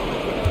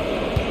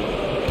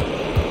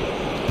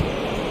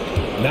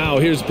 Now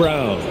here's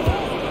Brown.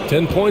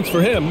 10 points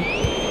for him.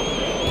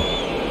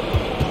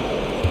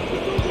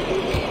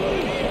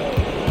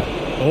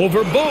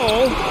 Over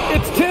Ball.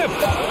 It's tipped.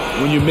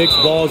 When you mix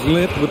Ball's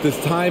length with his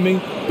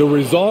timing, the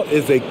result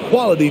is a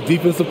quality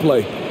defensive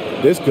play.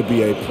 This could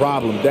be a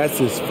problem. That's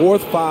his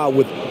 4th foul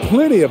with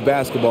plenty of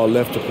basketball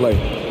left to play.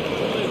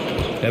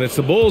 And it's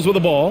the Bulls with the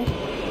ball.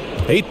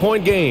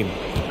 8-point game.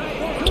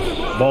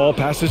 Ball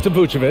passes to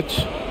Vucevic.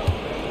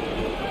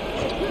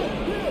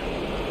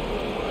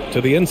 To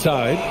the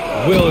inside.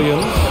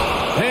 Williams.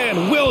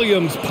 And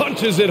Williams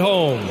punches it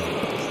home.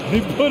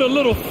 He put a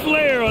little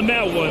flair on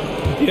that one.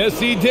 Yes,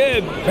 he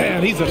did.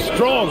 Man, he's a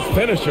strong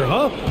finisher,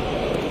 huh?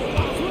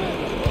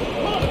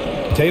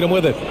 Tatum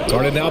with it.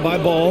 Guarded now by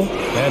Ball.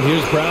 And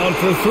here's Brown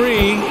for 3.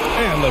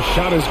 And the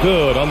shot is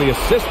good on the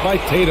assist by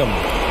Tatum.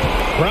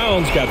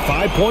 Brown's got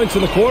 5 points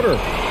in the quarter.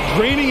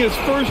 Draining his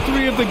first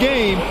 3 of the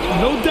game.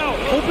 No doubt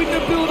hoping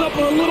to build up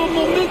a little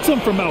momentum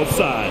from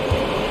outside.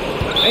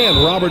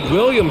 And Robert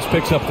Williams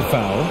picks up the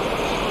foul.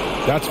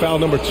 That's foul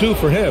number 2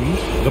 for him.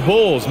 The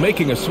Bulls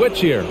making a switch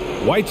here.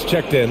 White's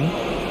checked in.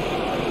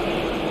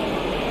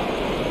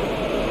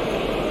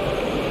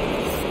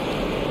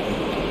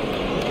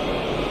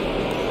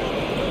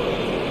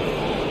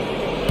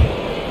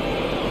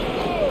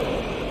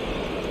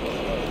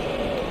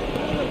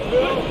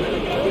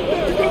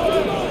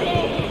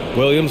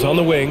 Williams on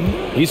the wing.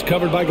 He's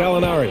covered by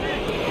Gallinari.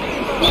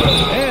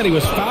 And he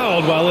was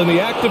fouled while in the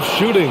act of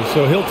shooting,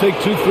 so he'll take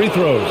 2 free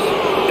throws.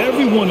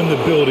 Everyone in the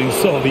building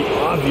saw the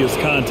obvious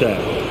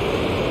contact.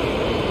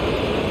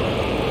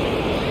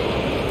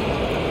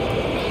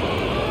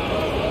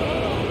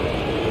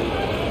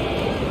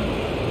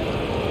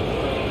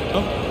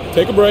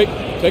 Take a break.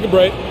 Take a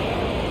break.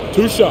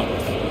 2 shots.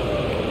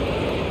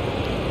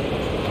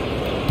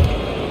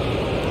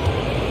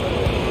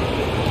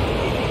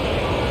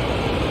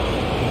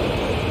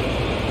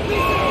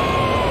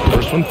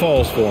 First one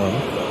falls for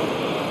him.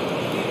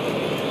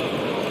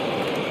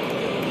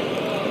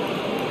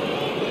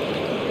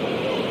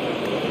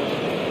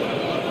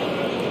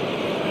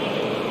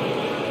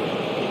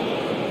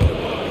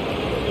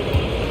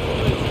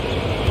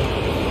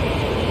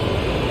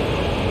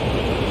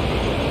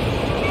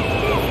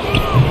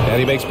 And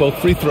he makes both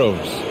free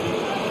throws.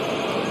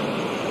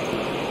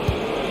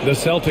 The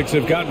Celtics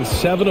have gotten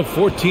 7 of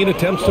 14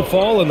 attempts to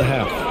fall in the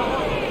half.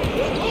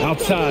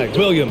 Outside,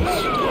 Williams.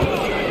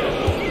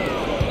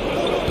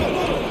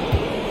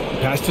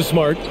 Pass to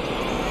Smart.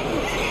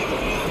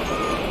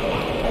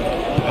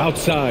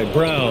 Outside,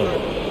 Brown.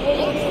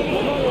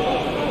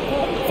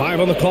 5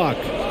 on the clock.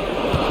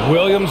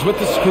 Williams with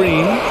the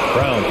screen.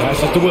 Brown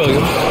passes to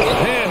Williams.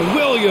 And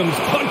Williams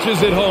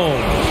punches it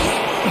home.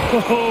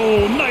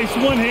 Oh, nice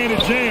one-handed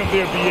jam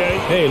there, B.A.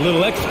 Hey,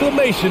 little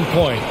exclamation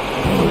point.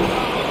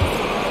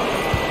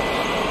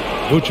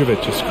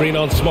 Vucevic, a screen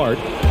on Smart.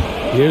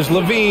 Here's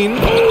Levine.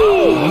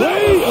 Oh,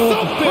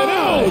 something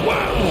else.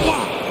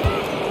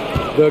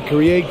 Wow. The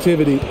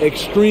creativity,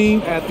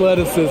 extreme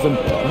athleticism.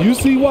 You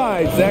see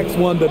why Zach's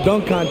won the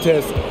dunk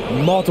contest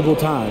multiple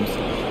times.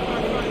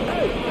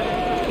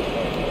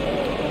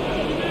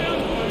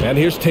 And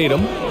here's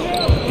Tatum.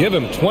 Give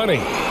him 20.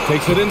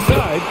 Takes it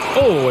inside.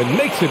 Oh, and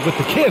makes it with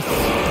the kiss.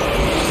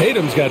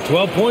 Tatum's got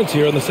 12 points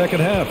here in the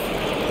second half.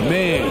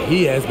 Man,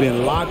 he has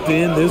been locked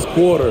in this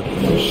quarter,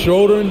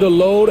 shouldering the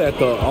load at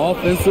the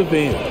offensive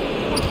end.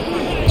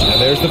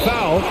 And there's the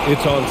foul.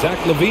 It's on Zach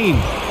LaVine.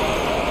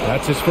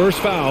 That's his first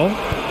foul.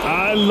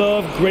 I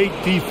love great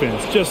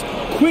defense. Just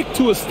quick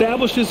to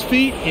establish his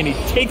feet, and he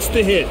takes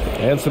the hit.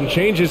 And some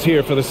changes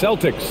here for the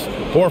Celtics.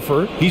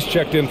 Horford, he's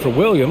checked in for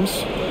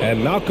Williams.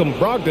 And Malcolm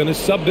Brogdon is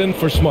subbed in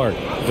for Smart.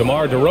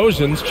 DeMar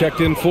DeRozan's checked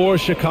in for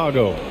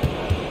Chicago.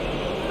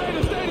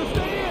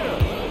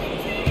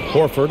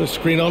 Horford, a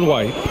screen on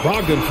White.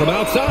 Brogdon from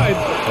outside.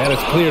 And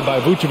it's cleared by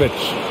Vucevic.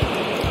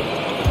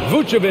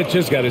 Vucevic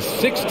has got his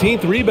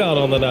 16th rebound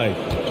on the night.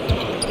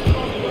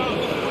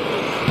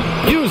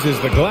 Uses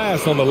the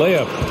glass on the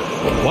layup.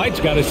 White's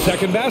got his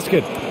second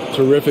basket.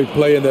 Terrific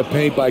play in the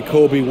paint by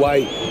Kobe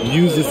White.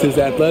 Uses his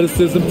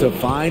athleticism to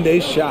find a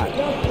shot.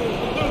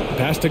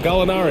 Pass to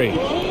Gallinari.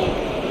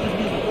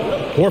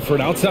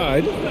 Horford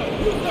outside.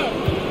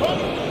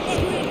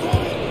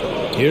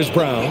 Here's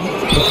Brown.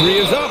 The 3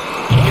 is up.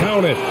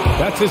 Count it.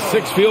 That's his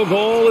 6th field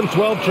goal in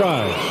 12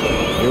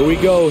 tries. Here we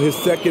go. His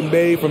second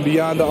made from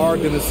beyond the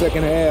arc in the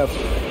second half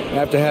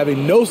after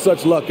having no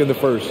such luck in the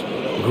first.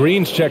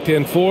 Green's checked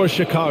in for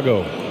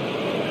Chicago.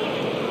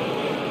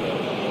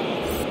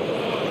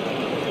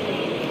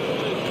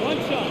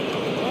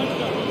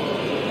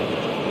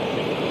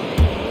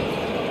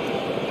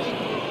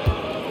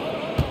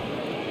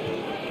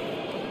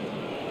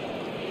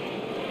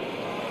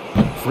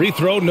 Free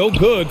throw, no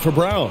good for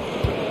Brown.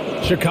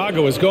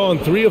 Chicago has gone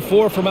 3 of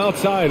 4 from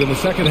outside in the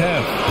second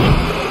half.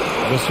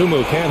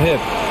 Vasumu can't hit.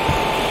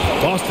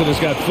 Boston has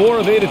got 4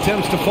 of 8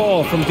 attempts to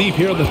fall from deep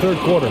here in the third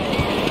quarter.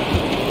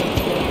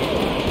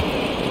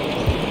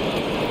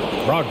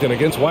 Brogdon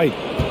against White.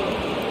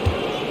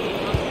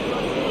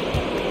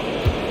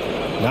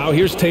 Now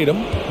here's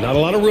Tatum. Not a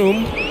lot of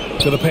room.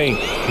 To the paint.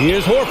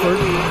 Here's Horford.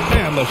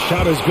 And the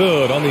shot is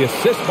good on the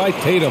assist by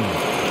Tatum.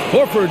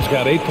 Horford's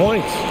got 8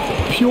 points.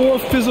 Pure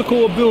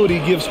physical ability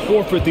gives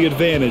Horford the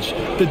advantage.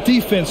 The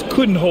defense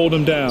couldn't hold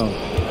him down.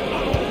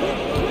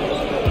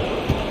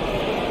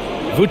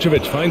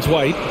 Vucevic finds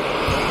White.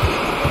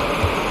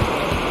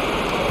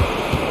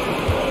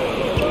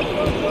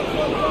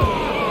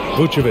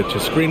 Vucevic, a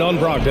screen on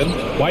Brogdon.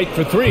 White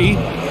for 3.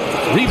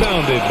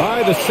 Rebounded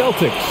by the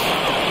Celtics.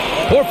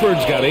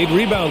 Horford's got 8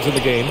 rebounds in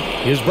the game.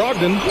 Here's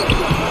Brogdon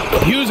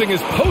using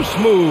his post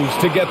moves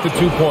to get the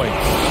 2 points.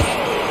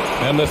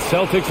 And the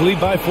Celtics lead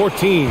by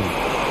 14.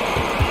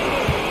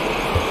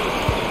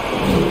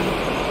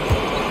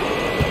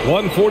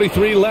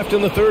 1:43 left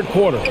in the third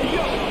quarter.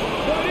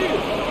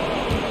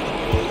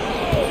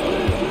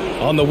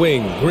 On the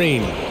wing,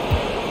 Green.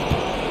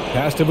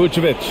 Pass to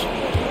Vucevic.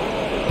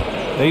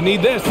 They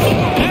need this.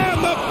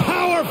 And the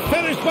power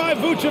finish by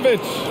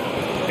Vucevic.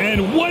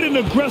 And what an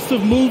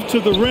aggressive move to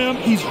the rim.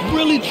 He's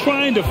really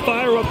trying to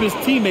fire up his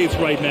teammates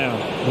right now.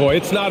 Boy,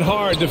 it's not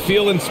hard to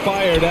feel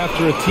inspired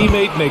after a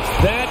teammate makes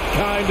that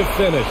kind of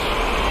finish.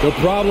 The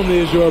problem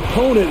is your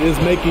opponent is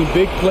making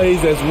big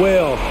plays as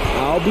well.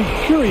 I'll be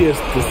curious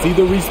to see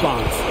the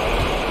response.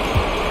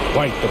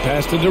 White, the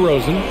pass to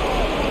DeRozan.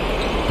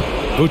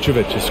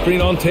 Vucevic, a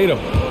screen on Tatum.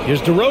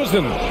 Here's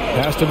DeRozan.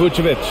 Pass to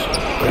Vucevic.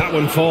 That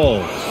one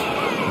falls.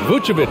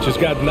 Vucevic has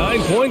got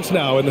 9 points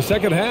now in the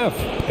second half.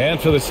 And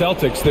for the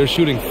Celtics, they're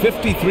shooting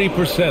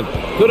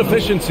 53%. Good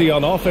efficiency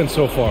on offense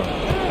so far.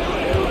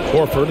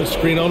 Horford, a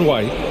screen on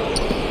White.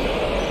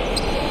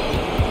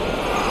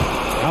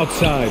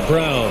 Outside,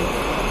 Brown.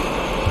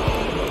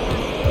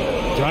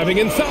 Driving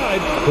inside.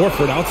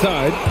 Horford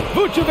outside.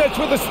 Vucevic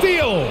with a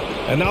steal.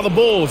 And now the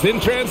Bulls in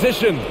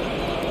transition.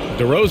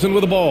 DeRozan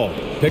with the ball.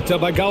 Picked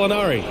up by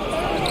Gallinari.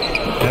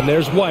 And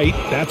there's White.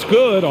 That's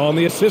good on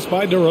the assist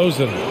by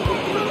DeRozan.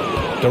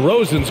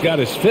 DeRozan's got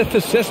his 5th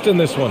assist in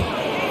this one.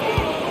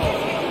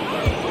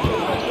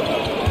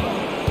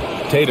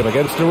 Tatum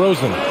against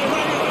DeRozan.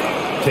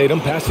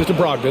 Tatum passes to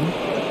Brogdon.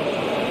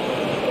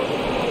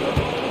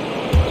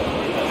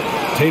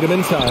 Tatum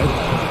inside.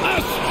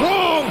 A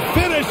strong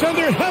finish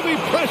under heavy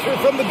pressure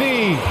from the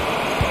D.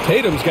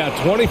 Tatum's got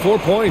 24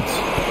 points.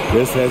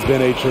 This has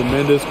been a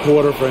tremendous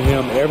quarter for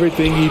him.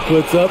 Everything he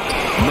puts up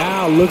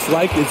now looks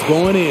like it's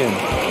going in.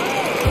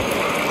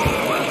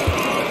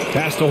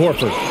 Pass to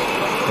Horford.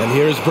 And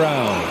here's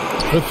Brown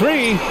for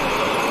 3.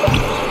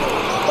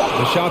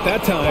 The shot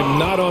that time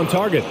not on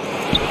target.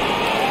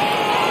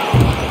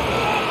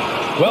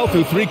 Well,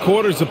 through 3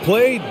 quarters of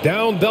play,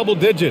 down double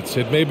digits.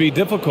 It may be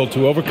difficult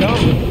to overcome.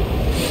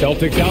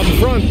 Celtics out in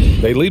front.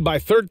 They lead by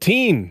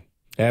 13.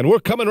 And we're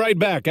coming right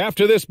back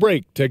after this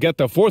break to get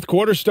the 4th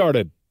quarter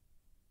started.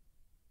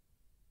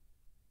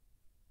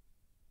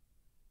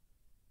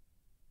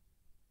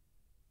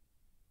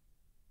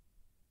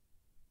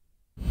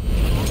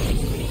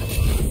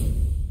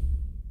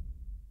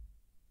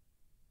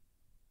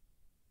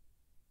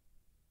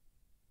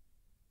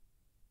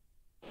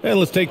 And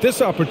let's take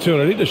this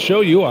opportunity to show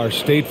you our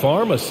State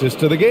Farm assist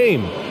to the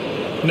game.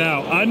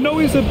 Now, I know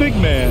he's a big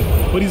man,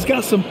 but he's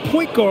got some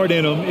point guard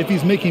in him if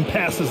he's making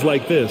passes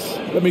like this.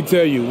 Let me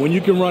tell you, when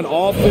you can run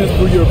offense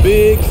through your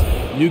bigs,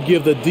 you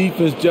give the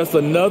defense just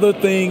another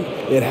thing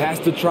it has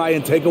to try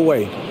and take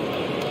away.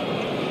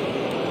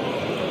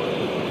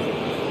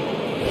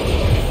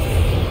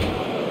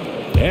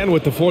 And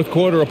with the 4th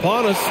quarter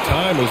upon us,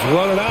 time is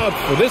running out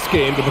for this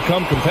game to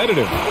become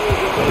competitive.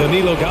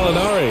 Danilo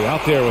Gallinari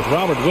out there with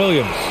Robert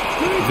Williams.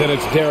 Then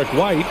it's Derek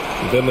White.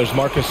 Then there's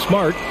Marcus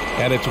Smart.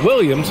 And it's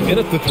Williams in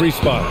at the 3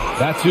 spot.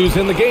 That's who's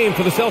in the game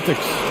for the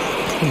Celtics.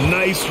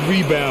 Nice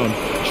rebound.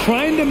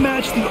 Trying to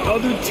match the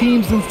other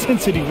team's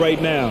intensity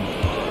right now.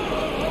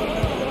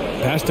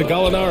 Pass to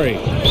Gallinari.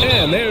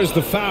 And there's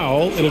the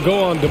foul. It'll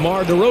go on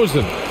DeMar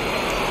DeRozan.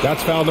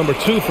 That's foul number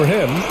 2 for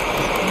him.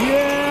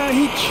 Yeah,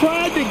 he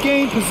tried to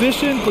gain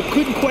position, but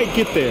couldn't quite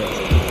get there.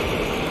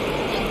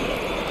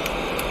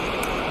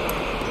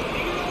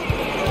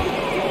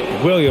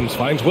 Williams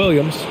finds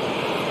Williams.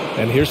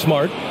 And here's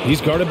Smart.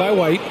 He's guarded by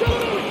White.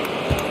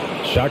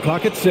 Shot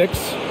clock at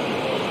 6.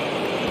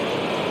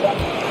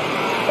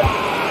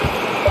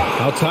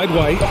 Outside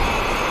White.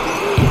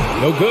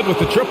 No good with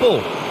the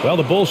triple. Well,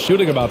 the Bulls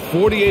shooting about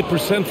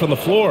 48% from the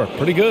floor.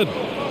 Pretty good.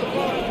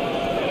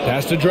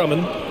 Pass to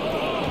Drummond.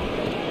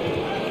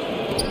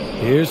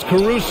 Here's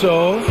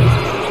Caruso.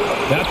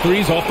 That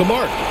 3's off the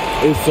mark.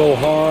 It's so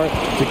hard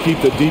to keep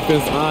the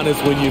defense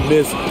honest when you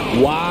miss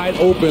wide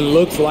open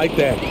looks like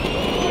that.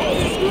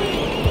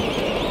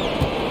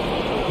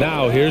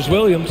 Now, here's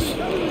Williams.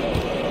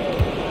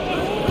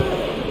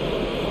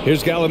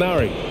 Here's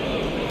Gallinari.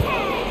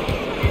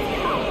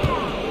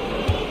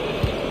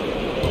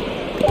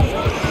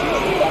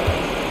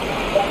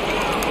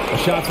 A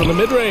shot from the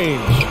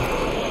mid-range.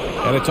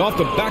 And it's off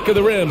the back of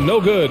the rim. No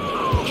good.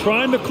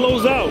 Trying to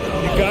close out.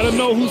 You got to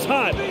know who's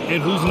hot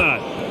and who's not.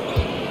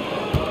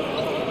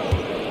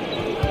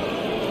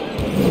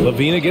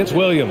 Levine against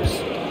Williams.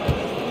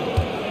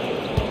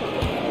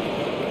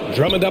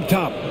 Drummond up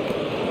top.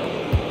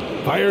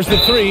 Fires the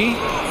 3.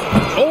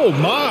 Oh,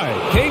 my.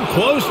 Came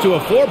close to a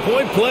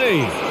 4-point play.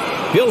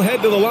 He'll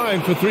head to the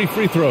line for 3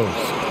 free throws.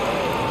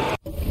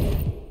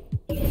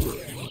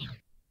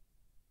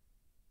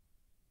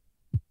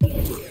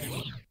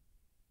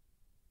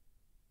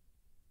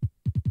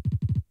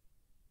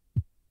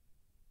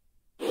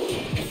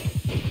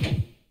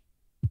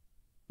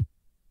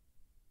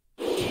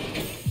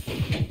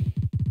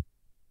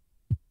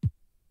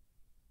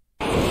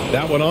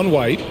 That one on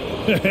White.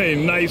 Hey,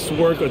 nice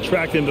work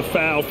attracting the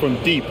foul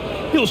from deep.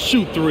 He'll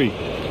shoot 3.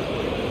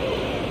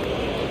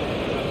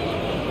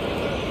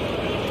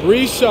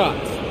 3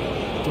 shots.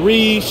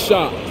 3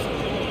 shots.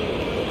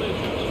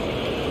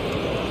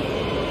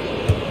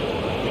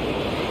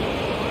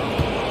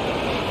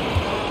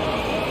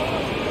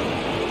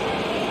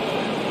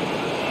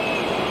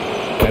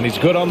 And he's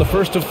good on the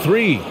first of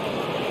 3.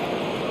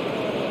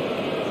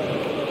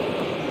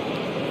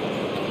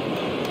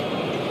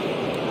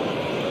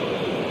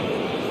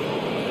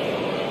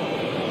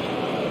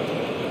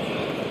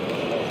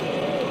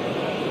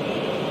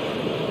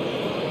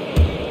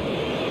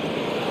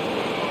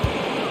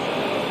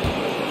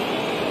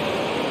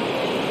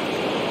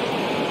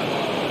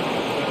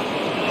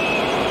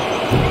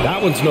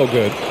 That one's no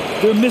good.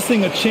 They're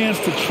missing a chance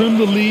to trim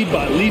the lead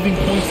by leaving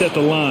points at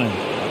the line.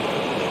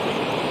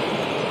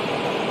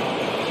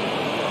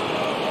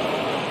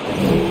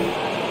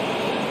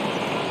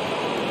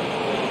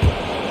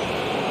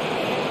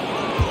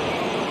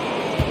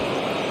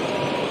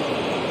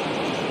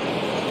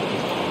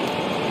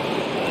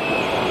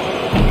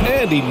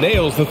 And he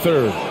nails the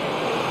third.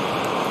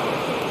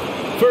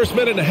 First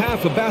minute and a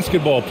half of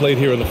basketball played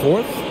here in the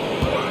fourth.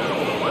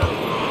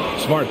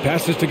 Smart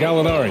passes to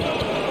Gallinari.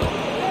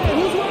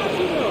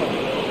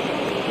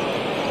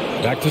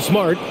 Back to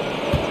Smart.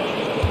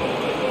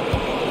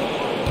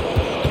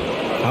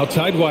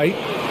 Outside White.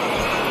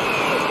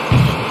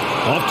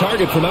 Off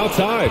target from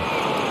outside.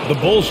 The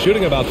Bulls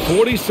shooting about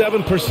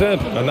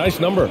 47%. A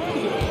nice number.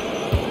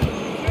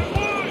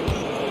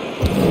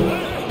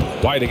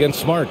 White against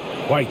Smart.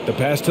 White, the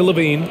pass to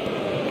Levine.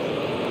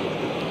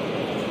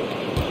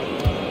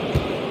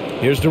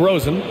 Here's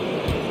DeRozan.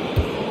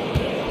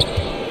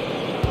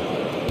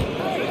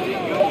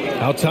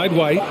 Outside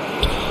White.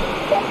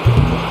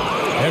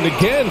 And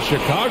again,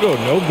 Chicago,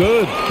 no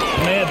good.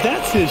 Man,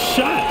 that's his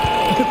shot.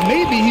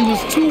 Maybe he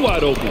was too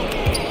wide open.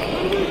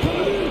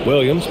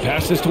 Williams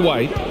passes to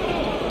White.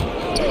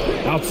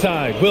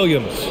 Outside,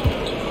 Williams.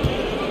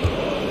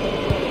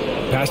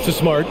 Pass to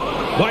Smart.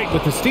 White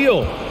with the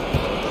steal.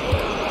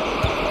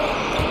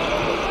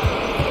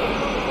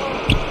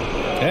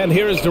 And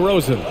here is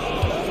DeRozan.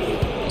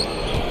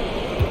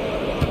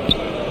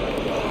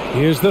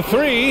 Here's the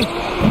three.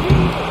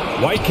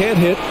 White can't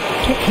hit.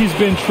 He's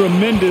been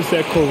tremendous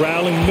at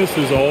corralling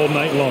misses all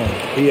night long.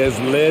 He has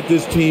led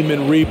this team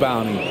in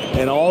rebounding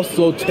and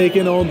also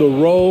taken on the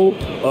role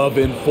of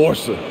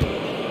enforcer.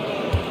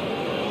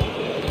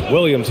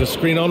 Williams, a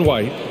screen on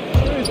White.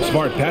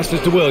 Smart passes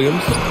to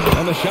Williams.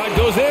 And the shot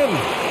goes in.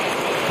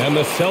 And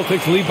the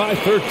Celtics lead by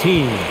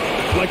 13.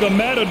 Like a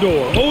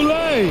matador.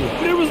 Olay!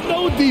 There was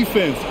no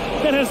defense.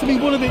 That has to be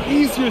one of the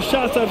easier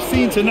shots I've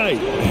seen tonight.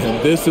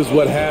 And this is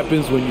what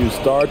happens when you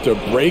start to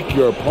break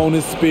your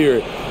opponent's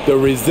spirit. The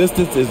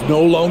resistance is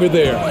no longer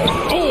there.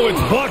 Oh, it's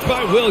blocked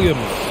by Williams.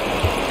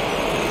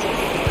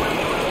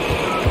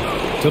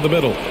 To the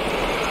middle.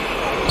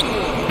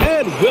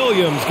 And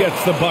Williams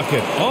gets the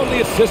bucket on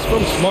the assist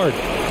from Smart.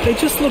 They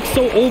just look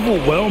so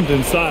overwhelmed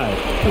inside.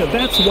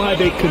 That's why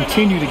they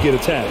continue to get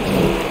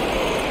attacked.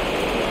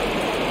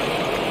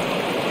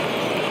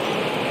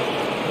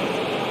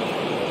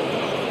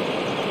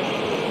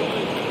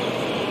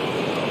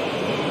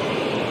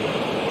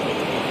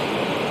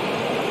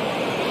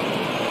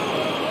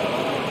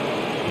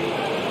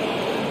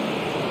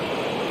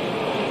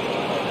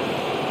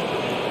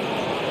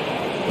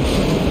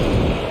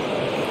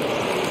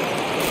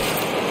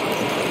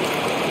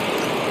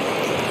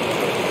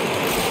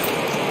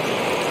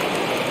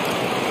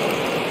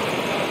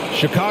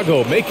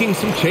 Chicago making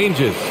some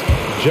changes.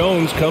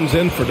 Jones comes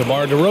in for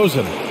DeMar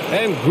DeRozan.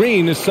 And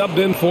Green is subbed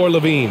in for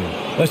Levine.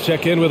 Let's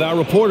check in with our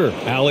reporter,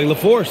 Allie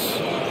LaForce.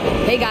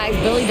 Hey guys,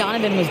 Billy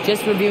Donovan was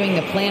just reviewing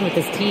the plan with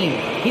his team.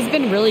 He's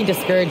been really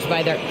discouraged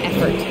by their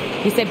effort.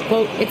 He said,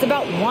 quote, "It's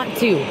about want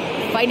to,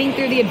 fighting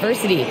through the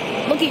adversity.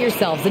 Look at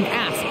yourselves and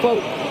ask,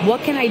 quote,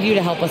 what can I do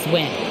to help us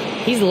win?"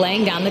 He's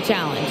laying down the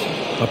challenge.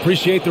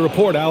 Appreciate the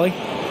report, Allie.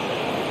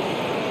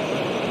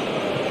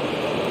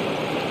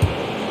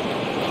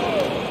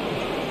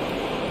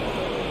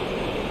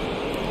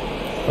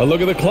 A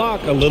look at the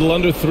clock. A little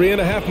under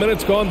 3.5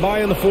 minutes gone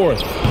by in the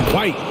fourth.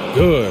 White,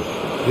 good.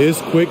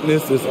 His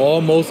quickness is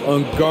almost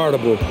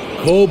unguardable.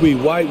 Kobe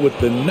White with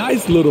the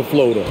nice little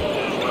floater.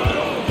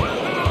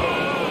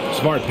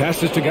 Smart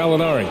passes to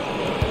Gallinari.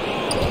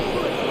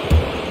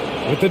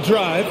 With the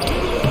drive.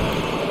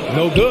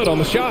 No good on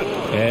the shot.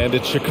 And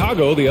it's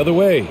Chicago the other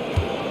way.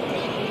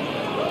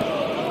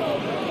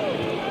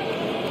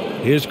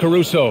 Here's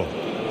Caruso.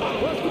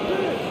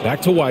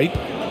 Back to White.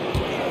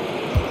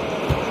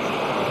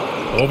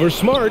 Over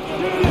Smart.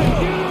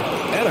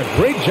 And a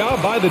great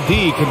job by the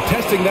D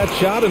contesting that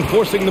shot and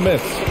forcing the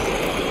miss.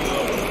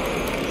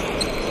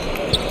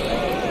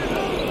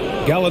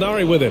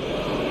 Gallinari with it.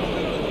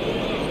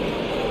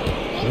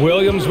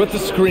 Williams with the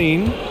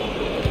screen.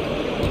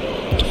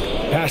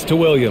 Pass to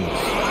Williams.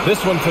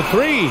 This one for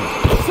three.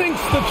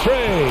 Sinks the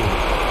tray.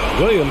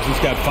 Williams has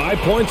got 5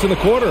 points in the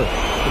quarter.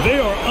 They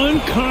are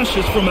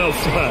unconscious from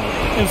outside.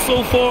 And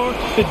so far,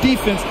 the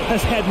defense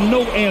has had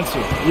no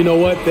answer. You know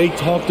what? They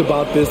talked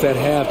about this at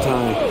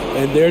halftime,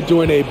 and they're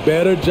doing a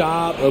better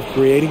job of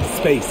creating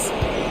space.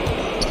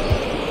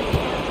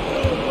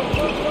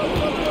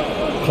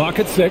 Clock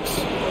at 6.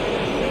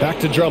 Back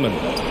to Drummond.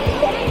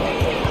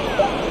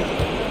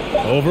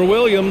 Over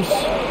Williams.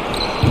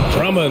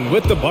 Drummond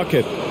with the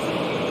bucket.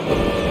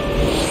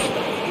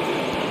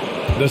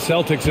 The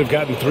Celtics have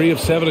gotten 3 of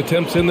 7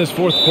 attempts in this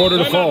fourth quarter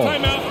to fall.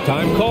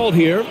 Time called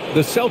here.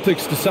 The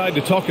Celtics decide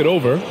to talk it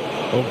over.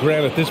 Well,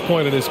 Grant, at this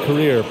point in his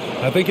career,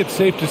 I think it's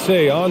safe to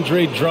say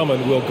Andre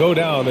Drummond will go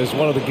down as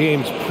one of the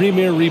game's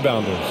premier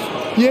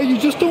rebounders. Yeah, you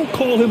just don't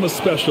call him a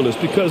specialist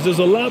because there's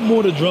a lot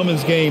more to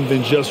Drummond's game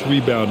than just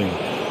rebounding.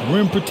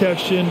 Rim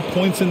protection,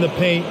 points in the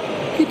paint.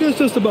 He does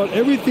just about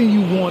everything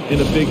you want in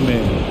a big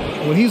man.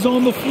 When he's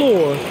on the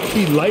floor,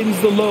 he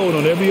lightens the load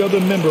on every other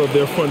member of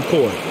their front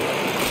court.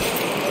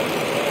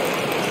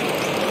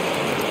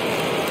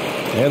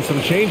 And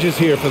some changes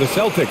here for the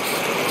Celtics.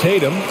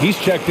 Tatum, he's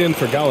checked in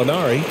for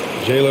Gallinari.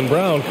 Jaylen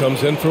Brown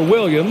comes in for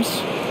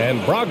Williams. And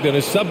Brogdon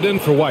is subbed in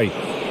for White.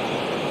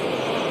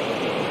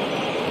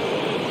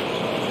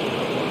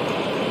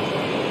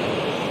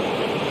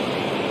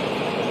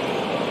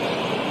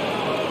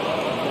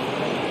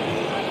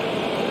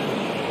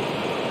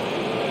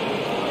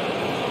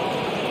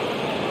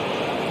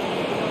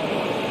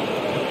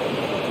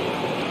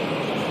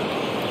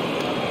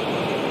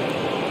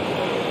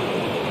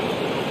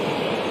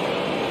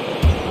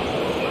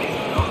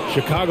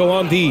 Chicago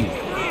on D.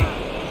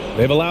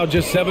 They've allowed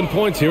just 7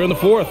 points here in the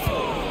fourth.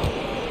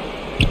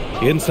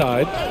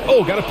 Inside.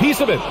 Oh, got a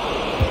piece of it.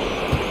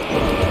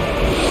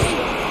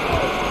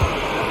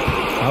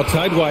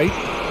 Outside White.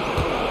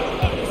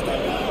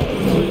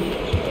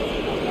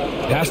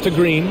 Pass to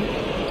Green.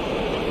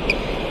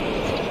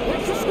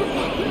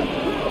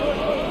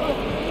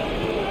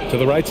 To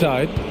the right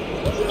side.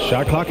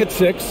 Shot clock at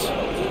 6.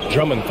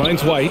 Drummond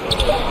finds White.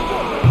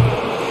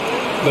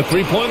 The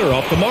three-pointer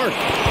off the mark.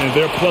 And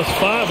they're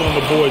 +5 on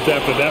the boards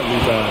after that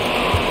rebound.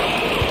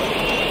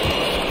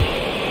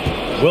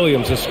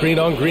 Williams a screen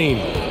on Green.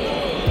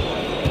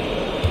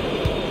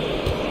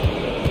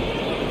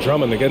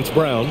 Drummond against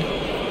Brown.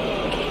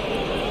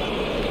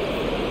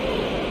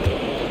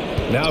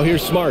 Now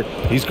here's Smart.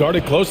 He's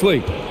guarded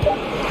closely.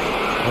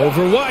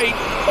 Over White.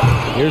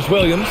 Here's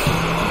Williams.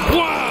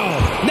 Wow!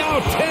 Now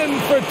 10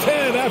 for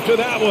 10 after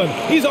that one.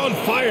 He's on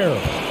fire.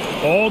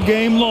 All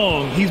game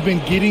long, he's been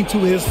getting to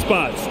his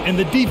spots, and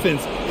the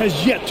defense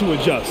has yet to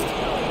adjust.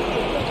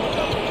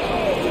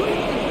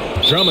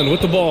 Drummond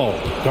with the ball.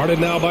 Guarded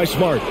now by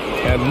Smart.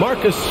 And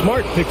Marcus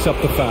Smart picks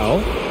up the foul.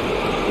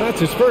 That's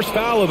his first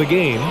foul of the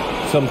game.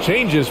 Some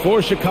changes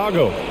for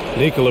Chicago.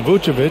 Nikola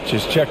Vucevic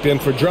is checked in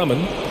for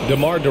Drummond.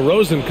 DeMar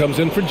DeRozan comes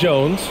in for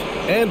Jones.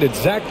 And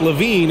it's Zach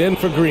LaVine in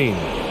for Green.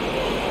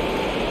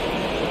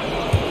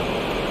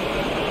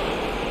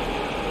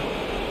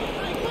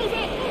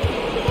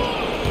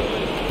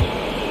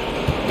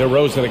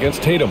 DeRozan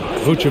against Tatum.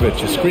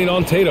 Vucevic, a screen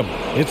on Tatum.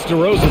 It's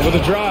DeRozan with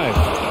a drive.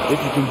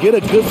 If you can get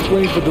a good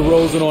screen for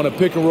DeRozan on a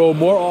pick and roll,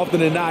 more often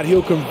than not,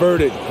 he'll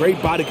convert it.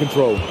 Great body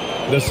control.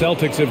 The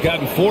Celtics have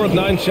gotten 4 of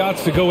 9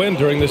 shots to go in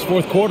during this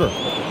fourth quarter.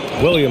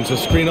 Williams, a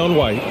screen on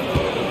White.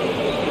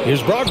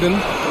 Here's Brogdon.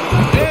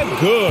 And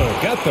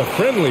good. Got the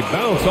friendly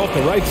bounce off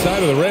the right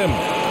side of the rim.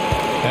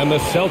 And the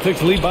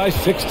Celtics lead by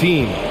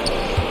 16.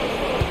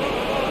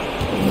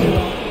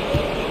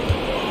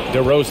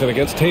 DeRozan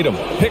against Tatum.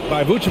 Picked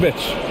by Vucevic.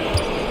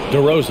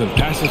 DeRozan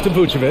passes to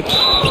Vucevic.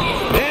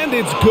 And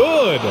it's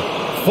good.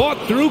 Fought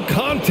through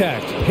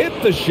contact.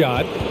 Hit the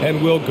shot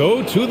and will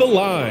go to the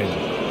line.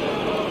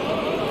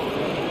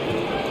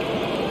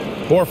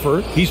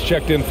 Horford, he's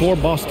checked in for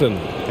Boston.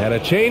 And a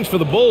change for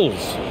the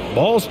Bulls.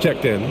 Ball's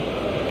checked in.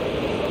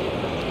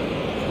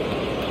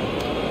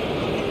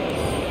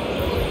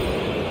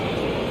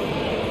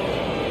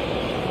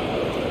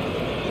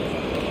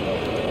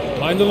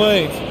 Mind the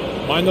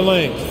lanes. Mind the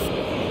lanes.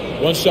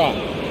 One shot.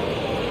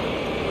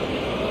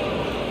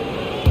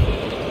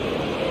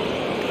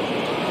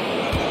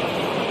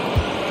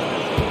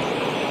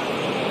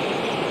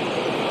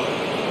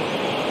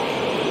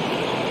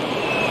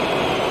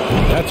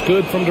 That's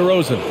good from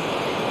DeRozan.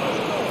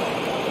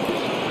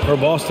 For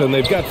Boston,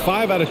 they've got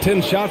 5 out of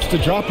 10 shots to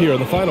drop here in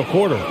the final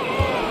quarter.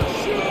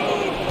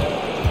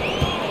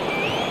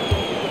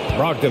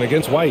 Brogdon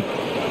against White.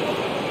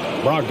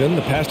 Brogdon,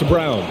 the pass to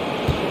Brown.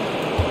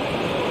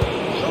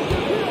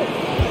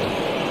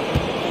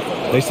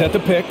 They set the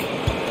pick.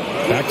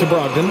 Back to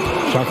Brogdon.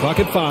 Shot clock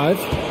at 5.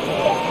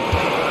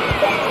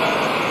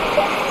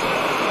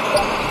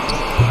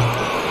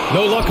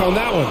 No luck on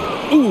that one.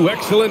 Ooh,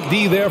 excellent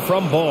D there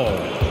from Ball.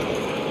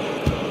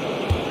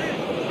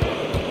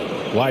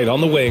 White on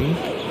the wing.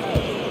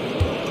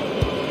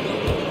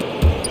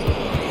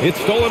 It's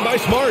stolen by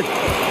Smart.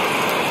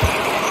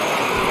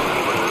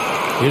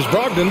 Here's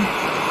Brogdon.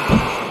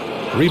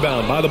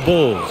 Rebound by the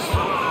Bulls.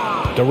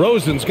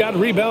 DeRozan's got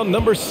rebound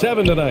number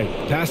 7 tonight.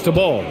 Pass to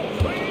Ball.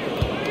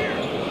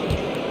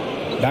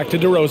 Back to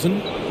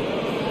DeRozan.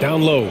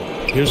 Down low.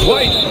 Here's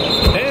White.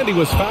 And he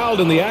was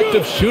fouled in the act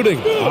of shooting.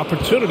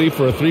 Opportunity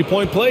for a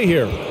three-point play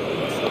here.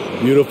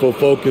 Beautiful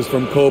focus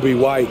from Kobe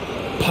White,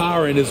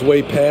 powering his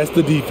way past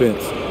the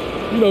defense.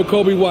 You know,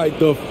 Kobe White,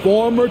 the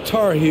former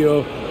Tar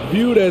Heel,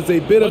 viewed as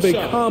a bit of a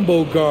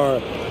combo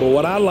guard. But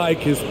what I like,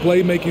 his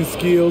playmaking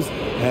skills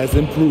has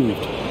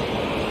improved.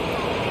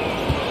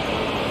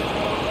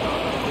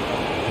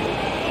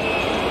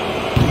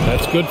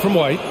 That's good from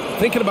White.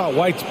 Thinking about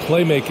White's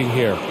playmaking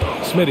here.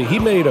 Smitty, he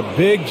made a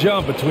big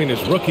jump between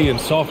his rookie and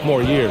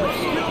sophomore years.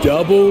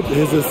 Doubled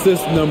his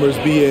assist numbers,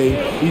 BA.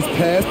 He's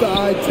passed the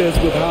eye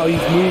test with how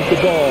he's moved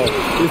the ball.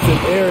 It's an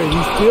area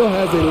he still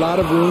has a lot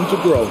of room to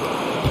grow.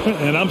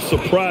 And I'm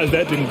surprised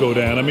that didn't go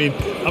down. I mean,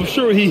 I'm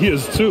sure he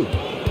is too.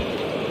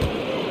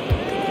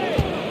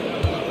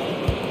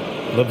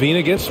 LaVine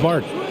against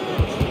Smart.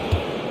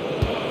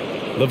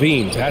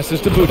 LaVine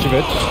passes to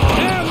Vucevic.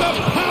 And the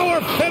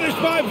power finish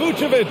by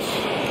Vucevic.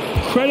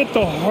 Credit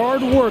the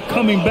hard work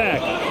coming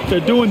back. They're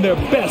doing their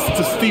best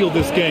to steal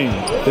this game.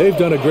 They've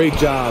done a great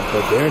job,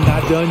 but they're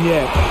not done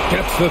yet.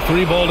 Gets the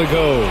 3 ball to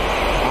go.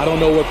 I don't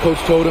know what Coach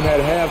told him at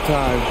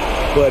halftime,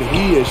 but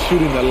he is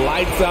shooting the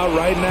lights out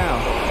right now.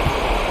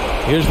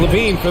 Here's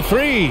LaVine for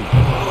 3.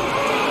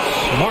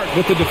 Smart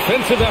with the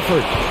defensive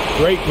effort.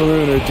 Great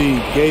perimeter D.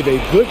 Gave a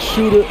good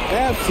shooter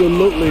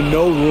absolutely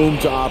no room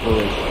to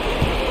operate.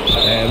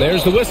 And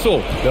there's the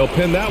whistle. They'll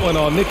pin that one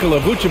on Nikola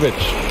Vucevic.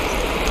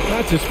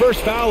 That's his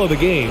first foul of the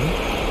game.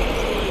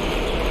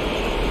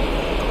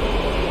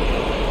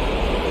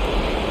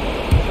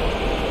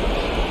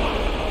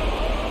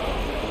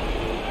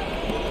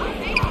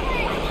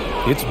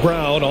 It's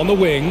Brown on the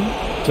wing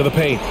to the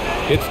paint.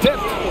 It's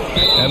tipped,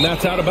 and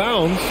that's out of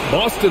bounds.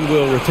 Boston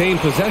will retain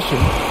possession.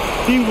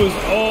 He was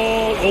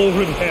all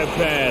over that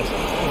pass.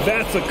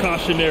 That's a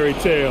cautionary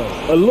tale.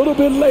 A little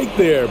bit late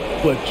there,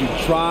 but you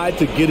tried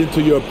to get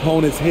into your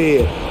opponent's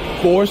head.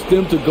 Forced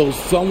them to go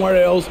somewhere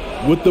else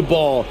with the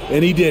ball,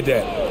 and he did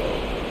that.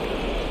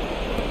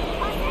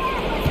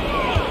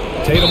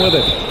 Tatum with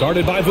it,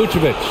 guarded by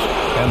Vucevic.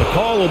 And the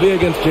call will be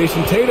against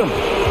Jason Tatum.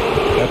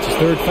 That's his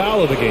third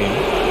foul of the game.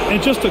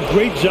 And just a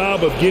great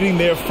job of getting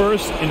there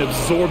first and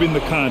absorbing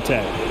the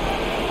contact.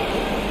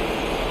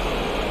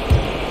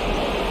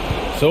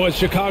 So it's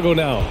Chicago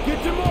now.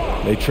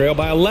 They trail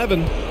by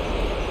 11.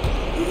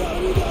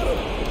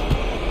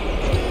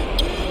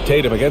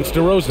 Tatum against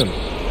DeRozan.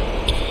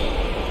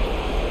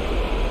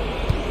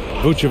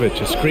 Vucevic,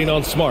 a screen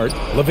on Smart.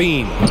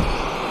 Levine.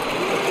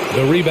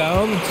 The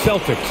rebound,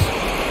 Celtics.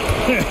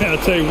 I'll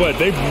tell you what,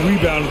 they've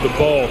rebounded the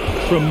ball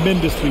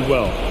tremendously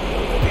well.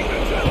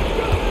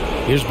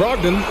 Here's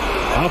Brogdon.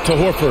 Out to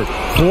Horford.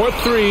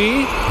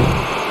 4-3.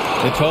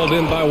 It's hauled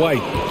in by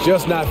White.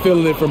 Just not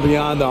feeling it from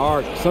beyond the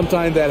arc.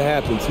 Sometimes that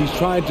happens. He's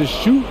trying to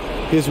shoot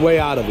his way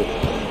out of it.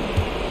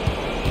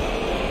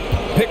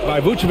 Picked by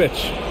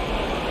Vucevic.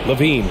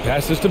 Levine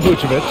passes to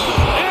Vucevic.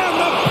 And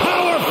the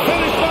power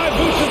finish by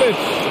Vucevic.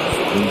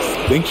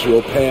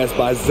 Instinctual pass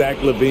by Zach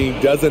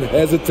LaVine. Doesn't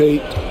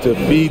hesitate to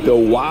feed the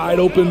wide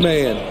open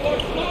man.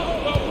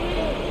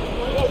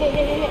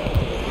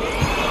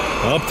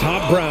 Up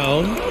top,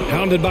 Brown.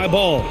 Hounded by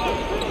Ball.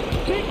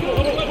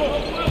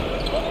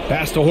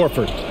 Pass to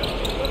Horford.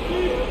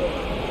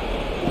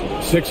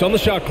 6 on the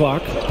shot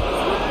clock.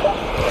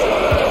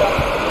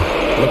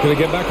 Looking to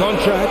get back on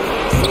track.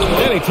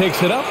 Then he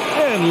takes it up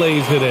and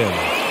lays it in.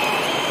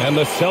 And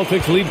the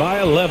Celtics lead by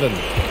 11.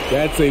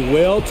 That's a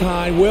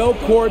well-timed,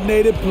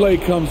 well-coordinated play.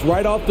 Comes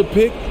right off the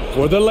pick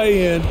for the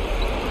lay-in.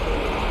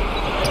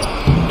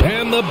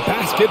 And the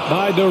basket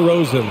by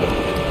DeRozan.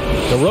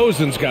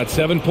 DeRozan's got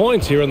 7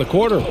 points here in the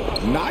quarter.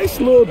 Nice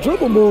little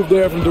dribble move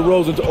there from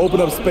DeRozan to open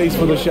up space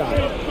for the shot.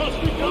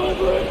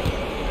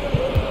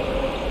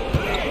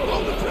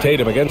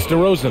 Tatum against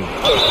DeRozan.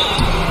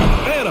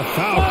 And a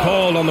foul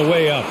called on the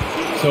way up.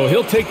 So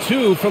he'll take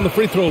 2 from the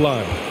free throw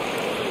line.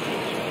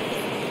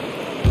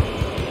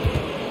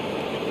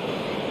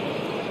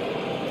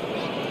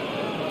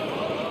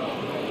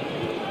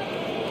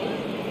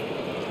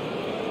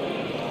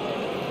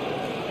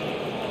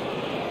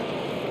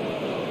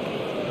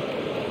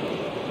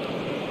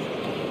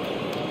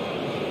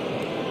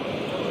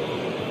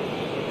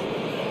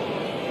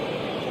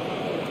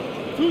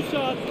 Two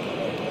shots.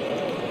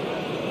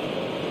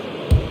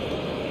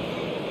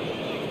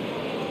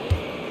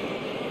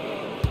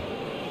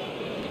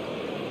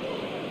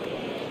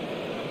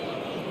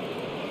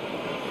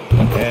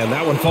 And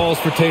that one falls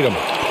for Tatum.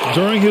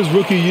 During his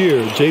rookie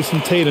year, Jason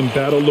Tatum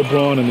battled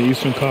LeBron in the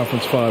Eastern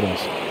Conference Finals.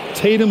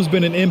 Tatum's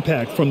been an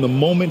impact from the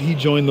moment he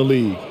joined the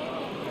league.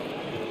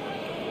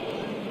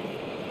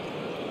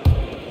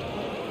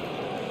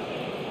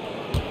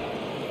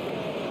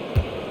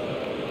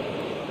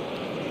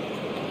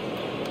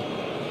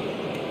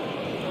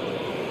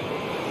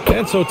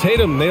 And so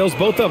Tatum nails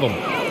both of them.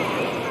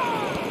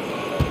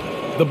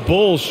 The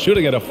Bulls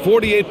shooting at a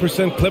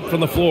 48% clip from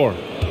the floor.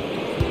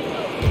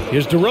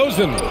 Here's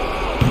DeRozan.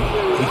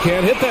 He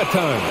can't hit that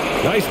time.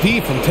 Nice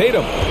D from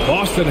Tatum.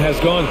 Boston has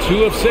gone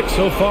 2 of 6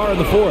 so far in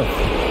the fourth.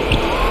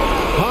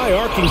 High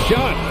arcing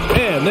shot.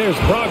 And there's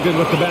Brogdon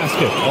with the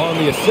basket on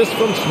the assist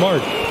from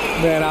Smart.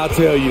 Man, I'll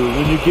tell you,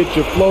 when you get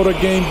your floater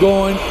game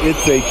going,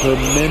 it's a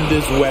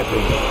tremendous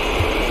weapon.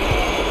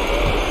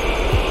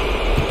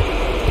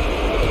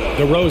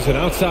 DeRozan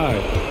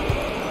outside.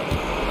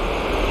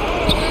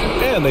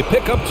 And they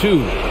pick up 2.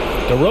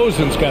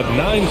 DeRozan's got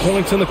 9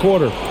 points in the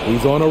quarter.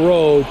 He's on a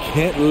roll.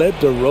 Can't let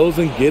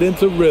DeRozan get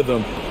into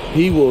rhythm.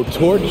 He will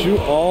torch you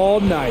all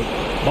night.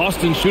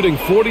 Boston shooting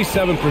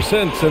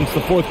 47% since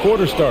the fourth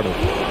quarter started.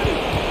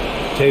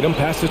 Tatum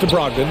passes to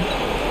Brogdon.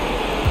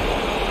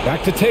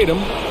 Back to Tatum.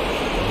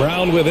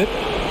 Brown with it.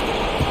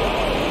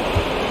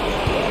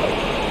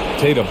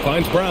 Tatum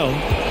finds Brown.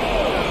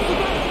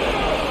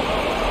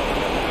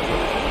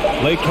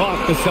 Late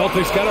clock. The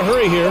Celtics got to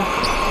hurry here.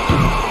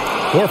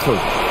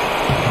 Horford.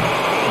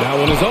 That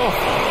one is off.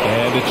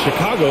 And it's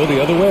Chicago the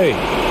other way.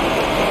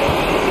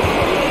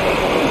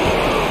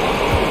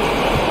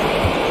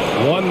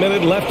 1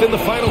 minute left in the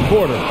final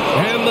quarter.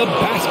 And the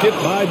basket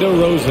by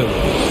DeRozan.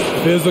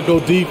 Physical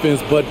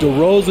defense, but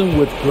DeRozan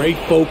with great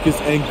focus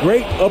and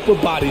great upper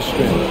body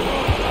strength.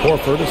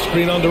 Horford, a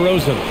screen on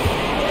DeRozan.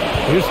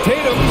 Here's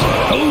Tatum.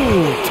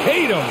 Ooh,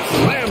 Tatum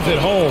slams it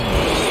home.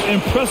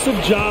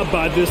 Impressive job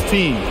by this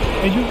team.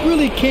 And you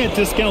really can't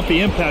discount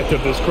the impact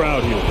of this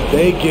crowd here.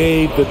 They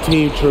gave the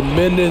team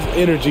tremendous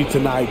energy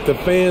tonight. The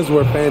fans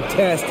were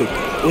fantastic.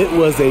 It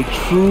was a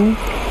true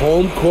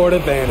home court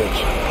advantage.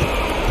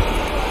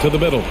 To the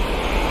middle.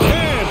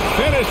 And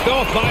finished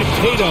off by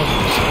Tatum.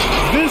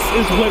 This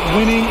is what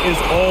winning is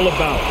all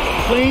about.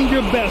 Playing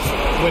your best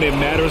when it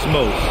matters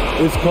most.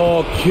 It's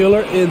called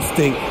killer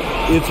instinct.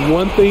 It's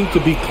one thing to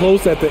be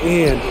close at the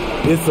end,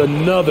 it's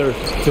another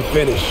to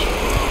finish.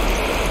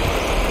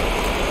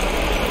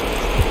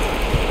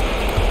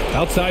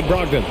 Outside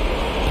Brogdon.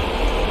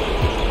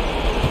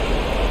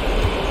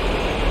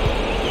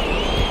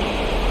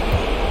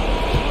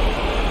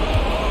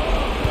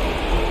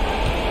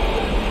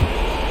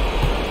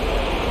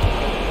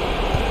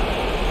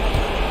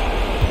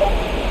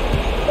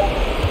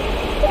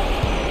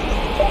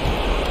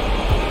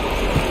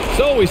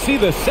 So we see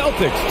the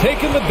Celtics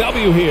taking the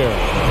W here.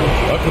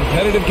 A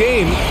competitive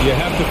game. You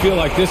have to feel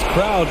like this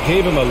crowd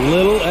gave them a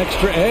little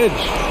extra edge.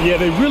 Yeah,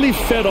 they really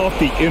fed off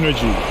the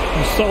energy.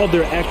 You saw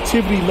their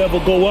activity level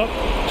go up.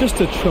 Just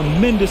a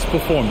tremendous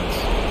performance.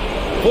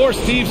 For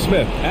Steve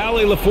Smith,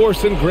 Allie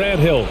LaForce, and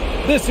Grant Hill,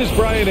 this is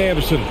Brian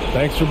Anderson.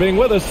 Thanks for being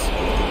with us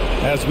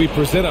as we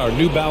present our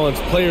New Balance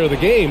Player of the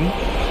Game,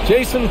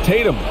 Jason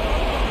Tatum.